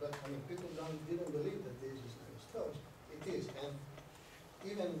papers. But I mean, people didn't believe that this is Navier-Stokes. It is, and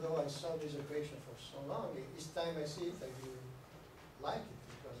even though I saw this equation for so long, each time I see it, I really like it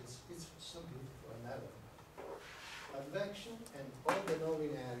because it's so beautiful and elegant. Advection and all the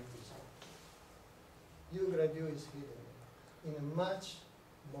non-linearities. U grad U is hidden in a much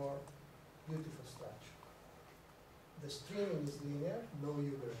more beautiful structure. The streaming is linear, no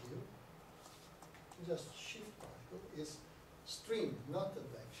U grad U. Just shift particle is stream, not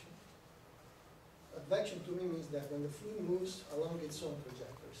advection. Advection to me means that when the fluid moves along its own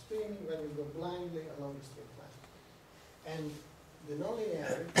trajectory. Streaming when you go blindly along a straight line. And the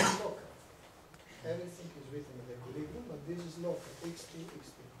nonlinearity is local. Everything is written at equilibrium, but this is local, xt,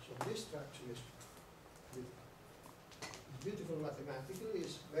 xt. So this structure is beautiful. It's beautiful mathematically,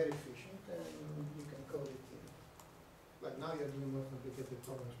 it's very efficient, and you can code it in. Like now you're doing more complicated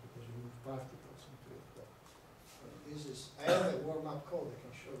problems because you move particles into it. But this is, I have a warm-up code I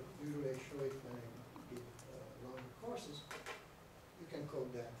can show you. Usually I show it when I give longer courses. You can code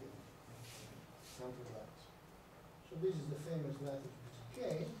that in sample labs. So this is the famous lattice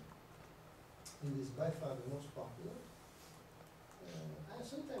BGK. It is by far the most popular.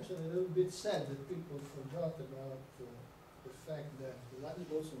 Sometimes I'm a little bit sad that people forgot about the fact that Lattice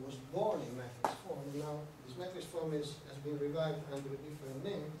Boltzmann was born in matrix form, and now this matrix form has been revived under a different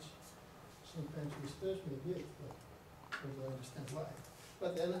name, which sometimes disturbs me a bit, but I don't understand why.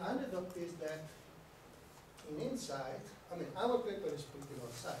 But an anecdote is that in insight, I mean, our paper is pretty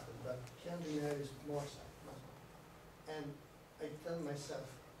one-sided, but Chiandiner is more sided, much more. And I tell myself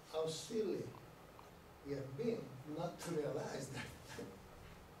how silly we have been not to realize that.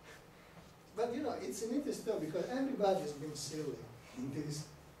 But you know, it's an interesting story because everybody has been silly in this,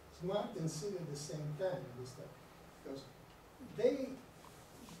 smart and silly at the same time in this stuff. Because they,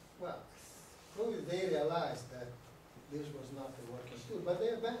 well, probably they realized that this was not a working tool, but they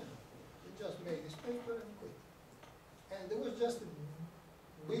abandoned it. They just made this paper and quit. And there was just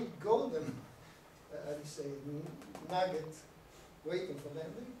a big golden, how do you say, nugget waiting for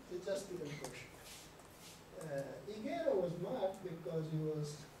them. They just didn't push. Higuera was marked because he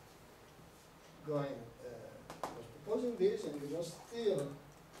was was proposing this, and he was still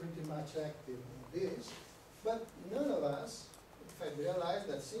pretty much active in this. But none of us, in fact, realized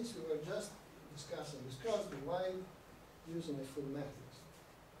that since we were just discussing viscosity, why using a full matrix?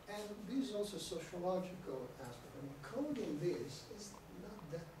 And this is also a sociological aspect. I mean, coding this is not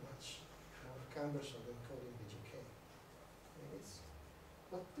that much more cumbersome than coding BGK. I mean,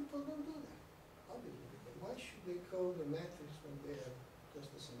 but people don't do that, obviously. Why should they code a matrix when they have just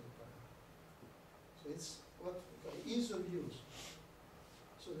a single parameter? So it's what we call ease of use.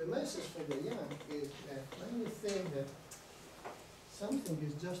 So the message for the young is that when you think that something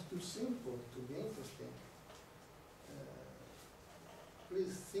is just too simple to be interesting,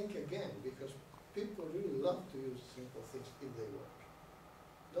 please think again, because people really love to use simple things if they work.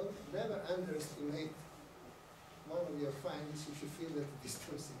 Never underestimate one of your findings if you feel that it is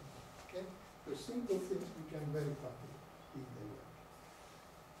too simple. Okay? Because simple things become very popular if they work.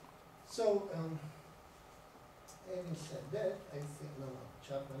 So, having said that, I think, no,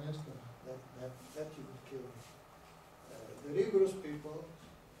 Chapman Aston, that you would kill me. The rigorous people,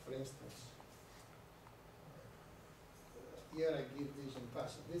 for instance, here I give this in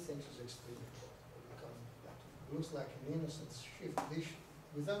passing. This thing is extremely important. It looks like an innocent shift.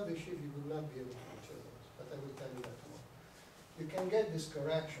 Without this shift, you would not be able to control this, but I will tell you that tomorrow. You can get this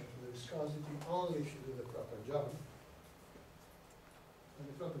correction to the viscosity only if you do the proper job. And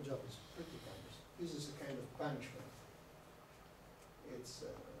the proper job is pretty cumbersome. This is a kind of punishment. It's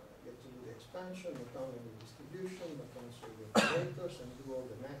you have to do the expansion, not only the distribution, but also the operators, and do all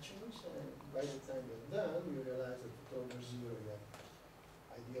the matchings. And by the time you're done, you realize that at over zero you have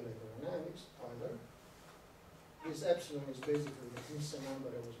ideal aerodynamics, Euler. this epsilon is basically the Nielsen number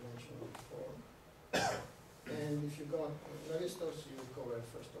I was mentioning before. And if you go on Navistos, you will cover it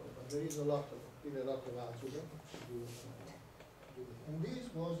first order, but there is a lot of, really a lot of algebra to do. And this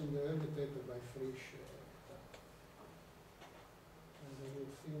was in the early paper by Frisch. And I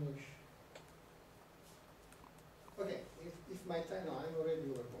will finish. Okay, if my time, no, I'm already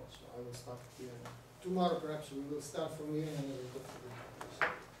over more, so I will stop here. Tomorrow perhaps we will start from here and then we'll go to the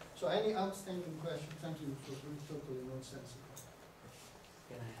others. So any outstanding question? Thank you for being totally nonsensical.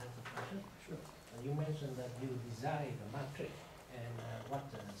 Can I ask a question? Sure. You mentioned that you design the matrix, and what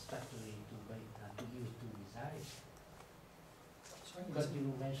strategy to use to design it? Sorry, Because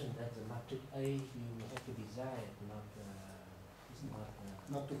you mentioned that the matrix A you have to design, not it's not.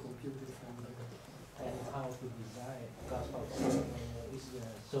 not to compute it from the And how to design? Because of is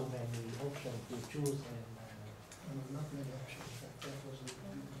so many options to choose, and not many options. In fact, that was a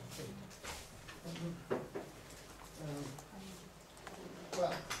mistake.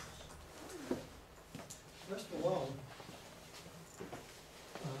 Well, first of all,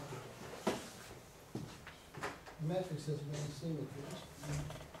 matrix has many symmetries.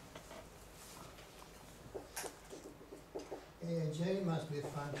 J must be a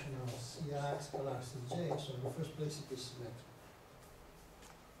function of Ci scalar Cj, so in the first place it is symmetric.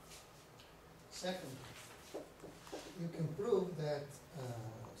 Second, you can prove that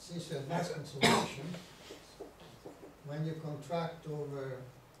since you have mass conservation, when you contract over,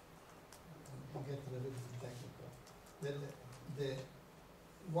 I'll get a little bit technical,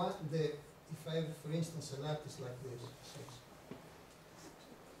 if I have, for instance, a lattice like this, 6,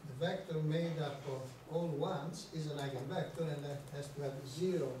 the vector made up of all ones is an eigenvector, and that has to have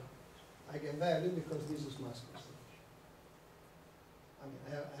 0 eigenvalue because this is mass conservation. I mean,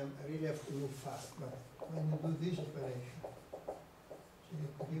 I really have to move fast, but when you do this operation, so you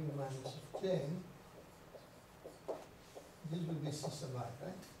have given minus of j, this will be C sub I,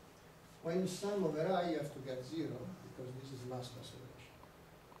 right? When you sum over I, you have to get 0 because this is mass conservation.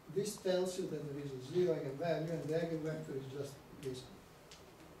 This tells you that there is a 0 eigenvalue, and the eigenvector is just this.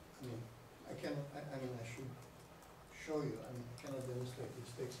 I mean, I should show you. I mean, I cannot demonstrate. It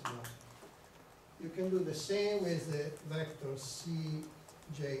takes enough. You can do the same with the vector Cjx,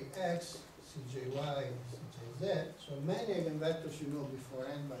 Cjy, Cjz. So many eigenvectors you know before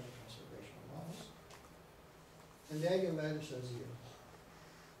n by the conservation laws. And the eigenvalues are 0.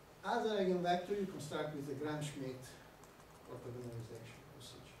 Other eigenvector you construct with the Gram-Schmidt orthogonalization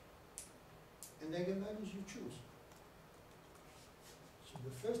procedure. And the eigenvalues you choose. So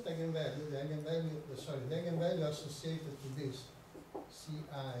the first eigenvalue, the eigenvalue associated to this Ci,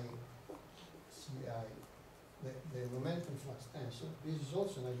 the momentum flux tensor, this is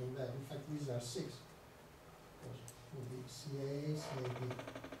also an eigenvalue. In fact, these are 6. It will be Ca, Cab.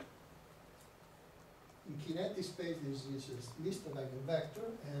 In kinetic space, this is a list of eigenvector,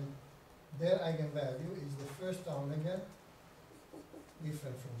 and their eigenvalue is the first omega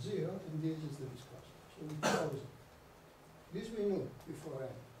different from 0, and this is the viscosity. So we chose it. This we knew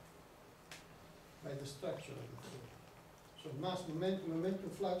beforehand by the structure of the theory. So mass momentum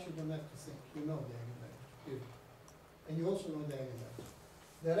flux, you don't have to think. You know the eigenvalue, period. And you also know the eigenvalue.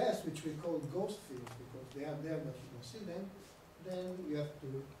 The rest, which we call ghost fields, because they are there but you don't see them, then you have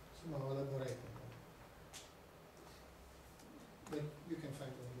to somehow elaborate on them. But you can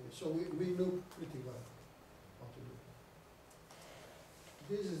find them here. So we knew pretty well how to do it.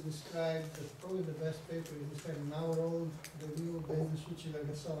 This is described, probably the best paper is described in our old review based on Succi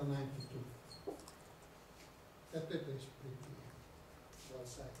Vergassola 92. That paper is pretty well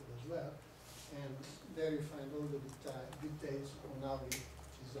cited as well. And there you find all the details on how we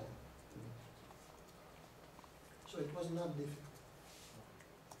design the matrix. So it was not difficult.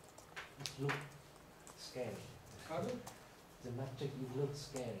 it looked scary. Pardon? The matrix it looked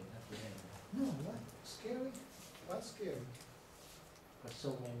scary at the end. No, what? Scary? What's scary? But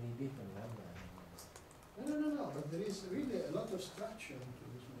so many different numbers. No, but there is really a lot of structure into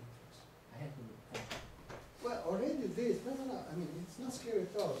this matrix. I had to look at it. Well, already this, no, I mean, it's not scary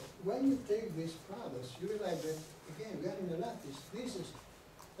at all. When you take these products, you realize that, again, we are in a lattice. This is,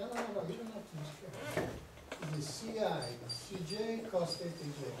 no, you don't have to be scared. This is Ci, Cj cos theta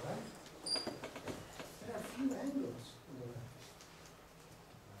j, right? There are few angles in the lattice.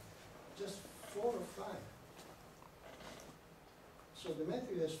 Just 4 or 5. So the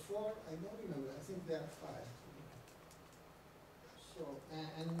matrix has 4, I don't remember, I think there are 5. So,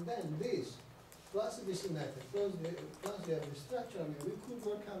 and then this, plus the symmetric, plus you have the structure. I mean, we could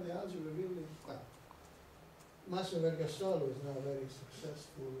work out the algebra really well. Massimo Vergassola is now a very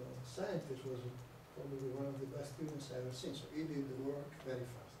successful scientist, was probably one of the best students I've ever seen. So he did the work very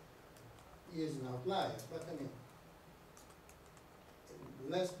fast. He is an outlier, but I mean,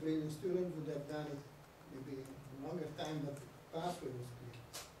 less brilliant student would have done it maybe in longer time, but the pathway was clear.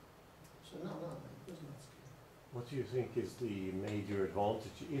 So no, it was not scary. What do you think is the major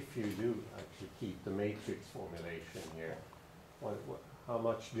advantage if you do actually keep the matrix formulation here? How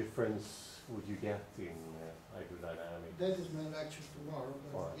much difference would you get in hydrodynamics? That is my lecture tomorrow,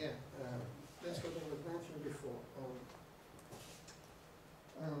 but Alright. yeah, that's what I was mentioning before.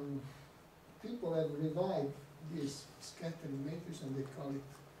 People have revived this scattering matrix and they call it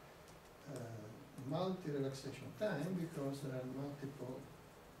multi-relaxation time because there are multiple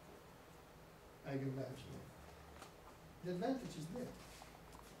eigenvalues there. The advantage is there.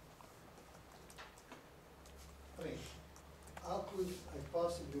 I mean, how could I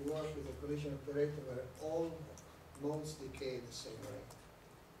possibly work with a collision operator where all modes decay at the same rate?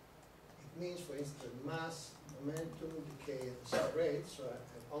 It means, for instance, mass, momentum decay at the same rate, so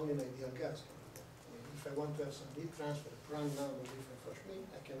only an ideal gas can do that. I mean, if I want to have some heat transfer, prime number different for me,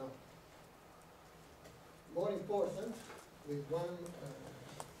 I cannot. More important, with one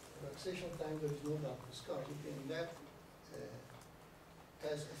relaxation time, there is no doubt viscosity, and that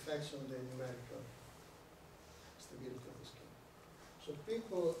has effects on the numerical stability of the skin. So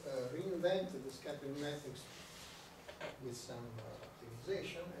people reinvented the scattering matrix with some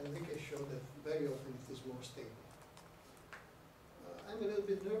optimization, and we can show that very often it is more stable. I'm a little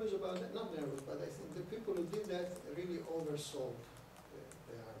bit nervous about that, not nervous, but I think the people who did that really oversold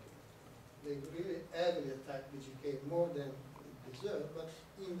the argument. They really heavily attacked BGK more than it deserved, but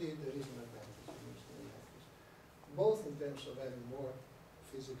indeed there is an advantage in using the matrix, both in terms of having more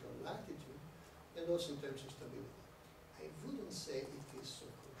physical latitude and also in terms of stability. I wouldn't say it is so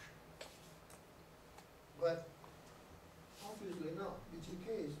crucial, but obviously not.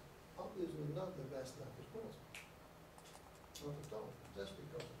 BGK is obviously not the best Lattice Boltzmann. Not at all, just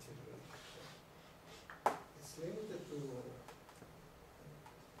because it's irrelevant. So it's limited to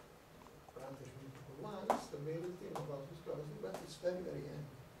parameters multiple one, stability, and about viscosity, but it's very, very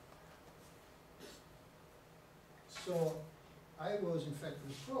handy. So I was in fact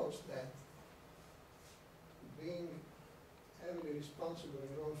reproached that being heavily responsible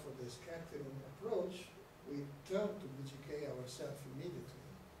and role for the scattering approach, we turned to BGK ourselves immediately.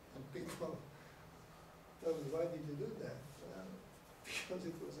 And people told me, why did you do that? Well, because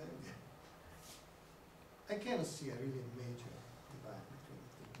it was handy. I cannot see a really major divide between the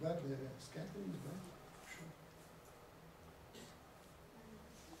two, but the scattering is better, sure.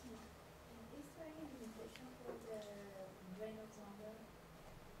 Is there any limitation for the Reynolds number?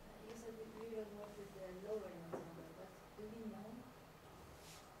 You said we will work with the lower Reynolds number, but do we know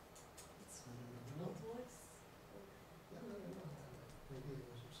No, it works? no. Maybe it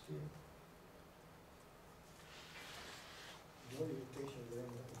was obscure. No limitation there.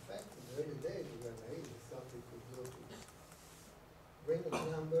 In fact, in the early days we were naive. We thought we could go to Reynolds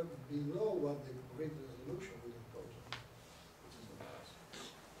number below what the grid resolution would impose on it, which is impossible.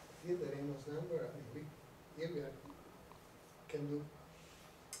 Here the Reynolds number, I mean, here we can do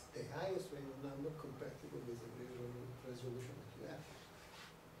the highest Reynolds number compatible with the grid resolution that you have.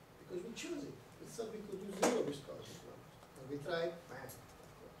 Because we choose it. We thought we could do zero viscosity numbers. And we tried math,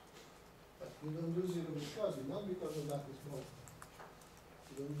 of course. But you don't do zero viscosity, not because of Lattice Boltzmann.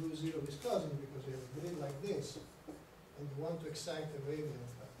 You don't do zero viscosity because you have a grid like this, and you want to excite a gradient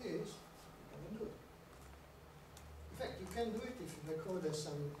like this, you cannot do it. In fact, you can do it if the code has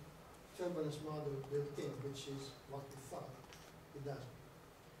some turbulence model built in, which is what we thought. It doesn't.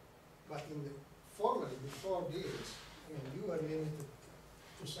 But in the formally before this, I mean, you are limited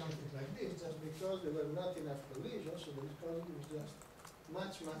to something like this just because there were not enough collisions, so the viscosity was just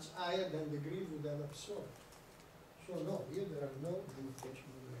much, much higher than the grid would have absorbed. So no, here there are no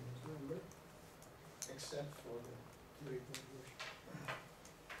limitations of the Reynolds number except for the grid resolution.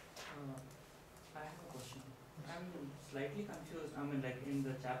 I have a question. I'm slightly confused. I mean, like in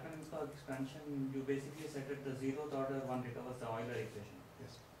the Chapman-Henslow expansion, you basically set at the zeroth order one recovers the Euler equation.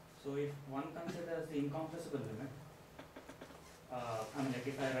 Yes. So if one considers the incompressible limit, I mean, like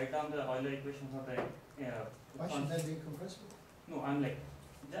if I write down the Euler equation for the Why should that be incompressible? no, I'm like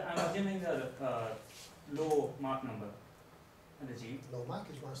I'm assuming the low Mach number and the G. No, Mach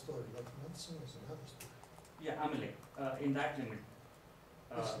is one story, but not the same as another story. Yeah, I mean like in that limit,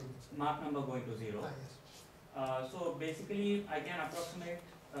 Which limits? Mach number going to 0. Ah, yes. So basically, I can approximate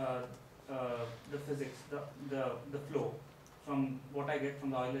the physics, the flow from what I get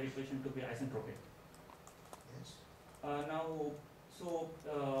from the Euler equation to be isentropic. Yes. Now, so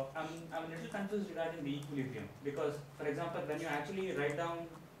I'm a little confused regarding the equilibrium because, for example, when you actually write down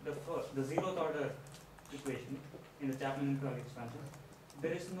the zeroth order equation in the Chapman-Henslow expansion,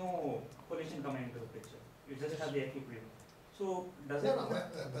 there is no collision coming into the picture. You just have the equilibrium. So does No, it? no,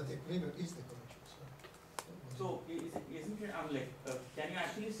 but the equilibrium is the collision, so. So isn't it? Can you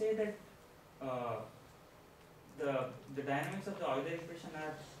actually say that the dynamics of the Euler equation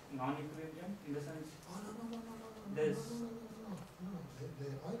are non-equilibrium in the sense? Oh, no. There's- No. The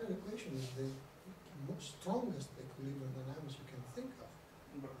Euler equation is the most strongest equilibrium dynamics you can think of.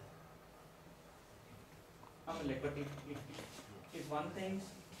 But, but if one thinks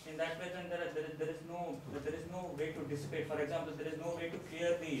in that way, then there is no way to dissipate. For example, there is no way to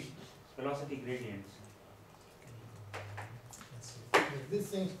clear the velocity gradients. Let's see. But these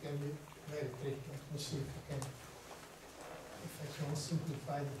things can be very tricky. Let me see if I can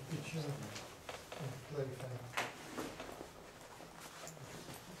simplify the picture and clarify.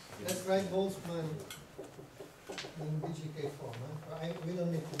 Let's write Boltzmann in BGK form. We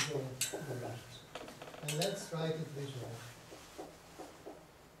don't need to go into the rest. And let's write it this way.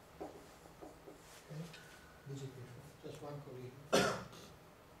 Okay? BGK form. Just one collision.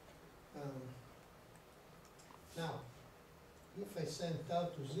 Now, if I send tau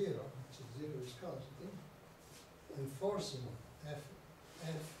to 0, which is 0 viscosity, I'm forcing F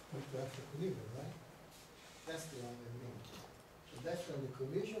into F equilibrium, right? That's the only limit. So that's when the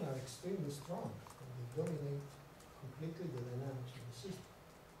collisions are extremely strong, and they dominate completely the dynamics of the system.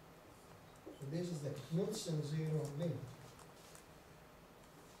 So this is the Knudsen zero limit.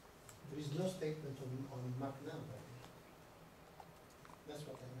 There is no statement on Mach number. That's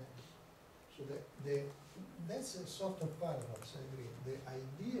what I meant. So that's a sort of paradox, I agree. The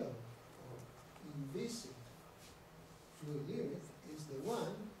ideal or inviscid fluid limit is the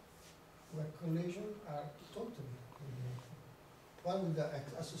one where collisions are totally eliminated. Why would I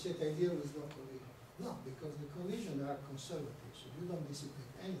associate ideal with no collision? No, because the collisions are conservative, so you don't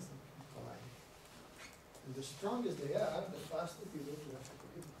dissipate anything from colliding. And the strongest they are, the faster you go to F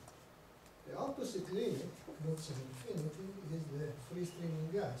equilibrium. The opposite limit, Knudsen infinity, is the free streaming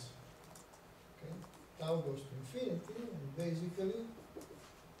gas. Okay? Tau goes to infinity, and basically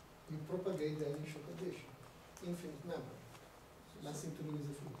you propagate the initial condition, infinite number. Nothing to do with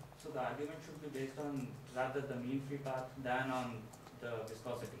the fluid. So the argument should be based on rather the mean free path than on the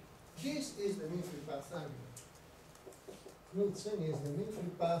viscosity. This is the mean free path argument. Knudsen is the mean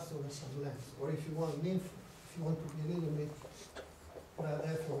free path over some length, or if you want to be a little bit grad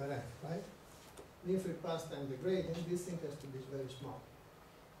f over f, right? Mean free path times the gradient, this thing has to be very small.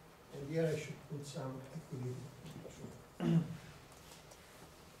 And here I should put some equilibrium.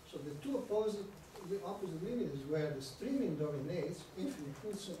 So the opposite limit is where the streaming dominates, infinite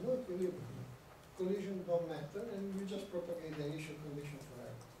Knudsen, no equilibrium. Collision don't matter, and you just propagate the initial condition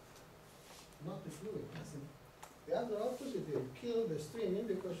forever. Not the fluid, nothing. The other opposite, they kill the streaming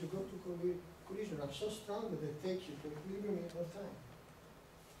because you go to collision are so strong that they take you to equilibrium in no time.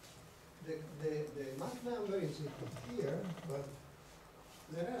 The Mach number is equal here, but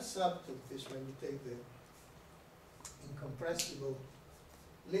there are subtleties when you take the incompressible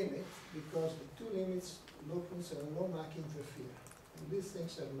limit, because the two limits, locus and no Mach, interfere. And these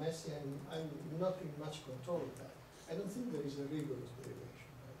things are messy, and I'm not in much control of that. I don't think there is a rigorous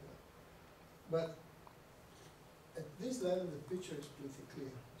derivation like that. But at this level, the picture is pretty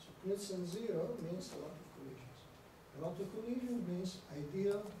clear. So Knudsen zero means a lot of collisions. A lot of collision means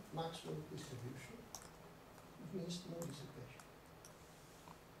ideal Maxwell distribution. It means no dissipation.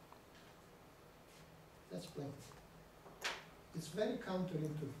 That's plain. It's very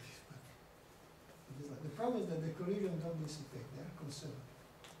counterintuitive, but it is like, the problem is that the collisions don't dissipate, they are conservative.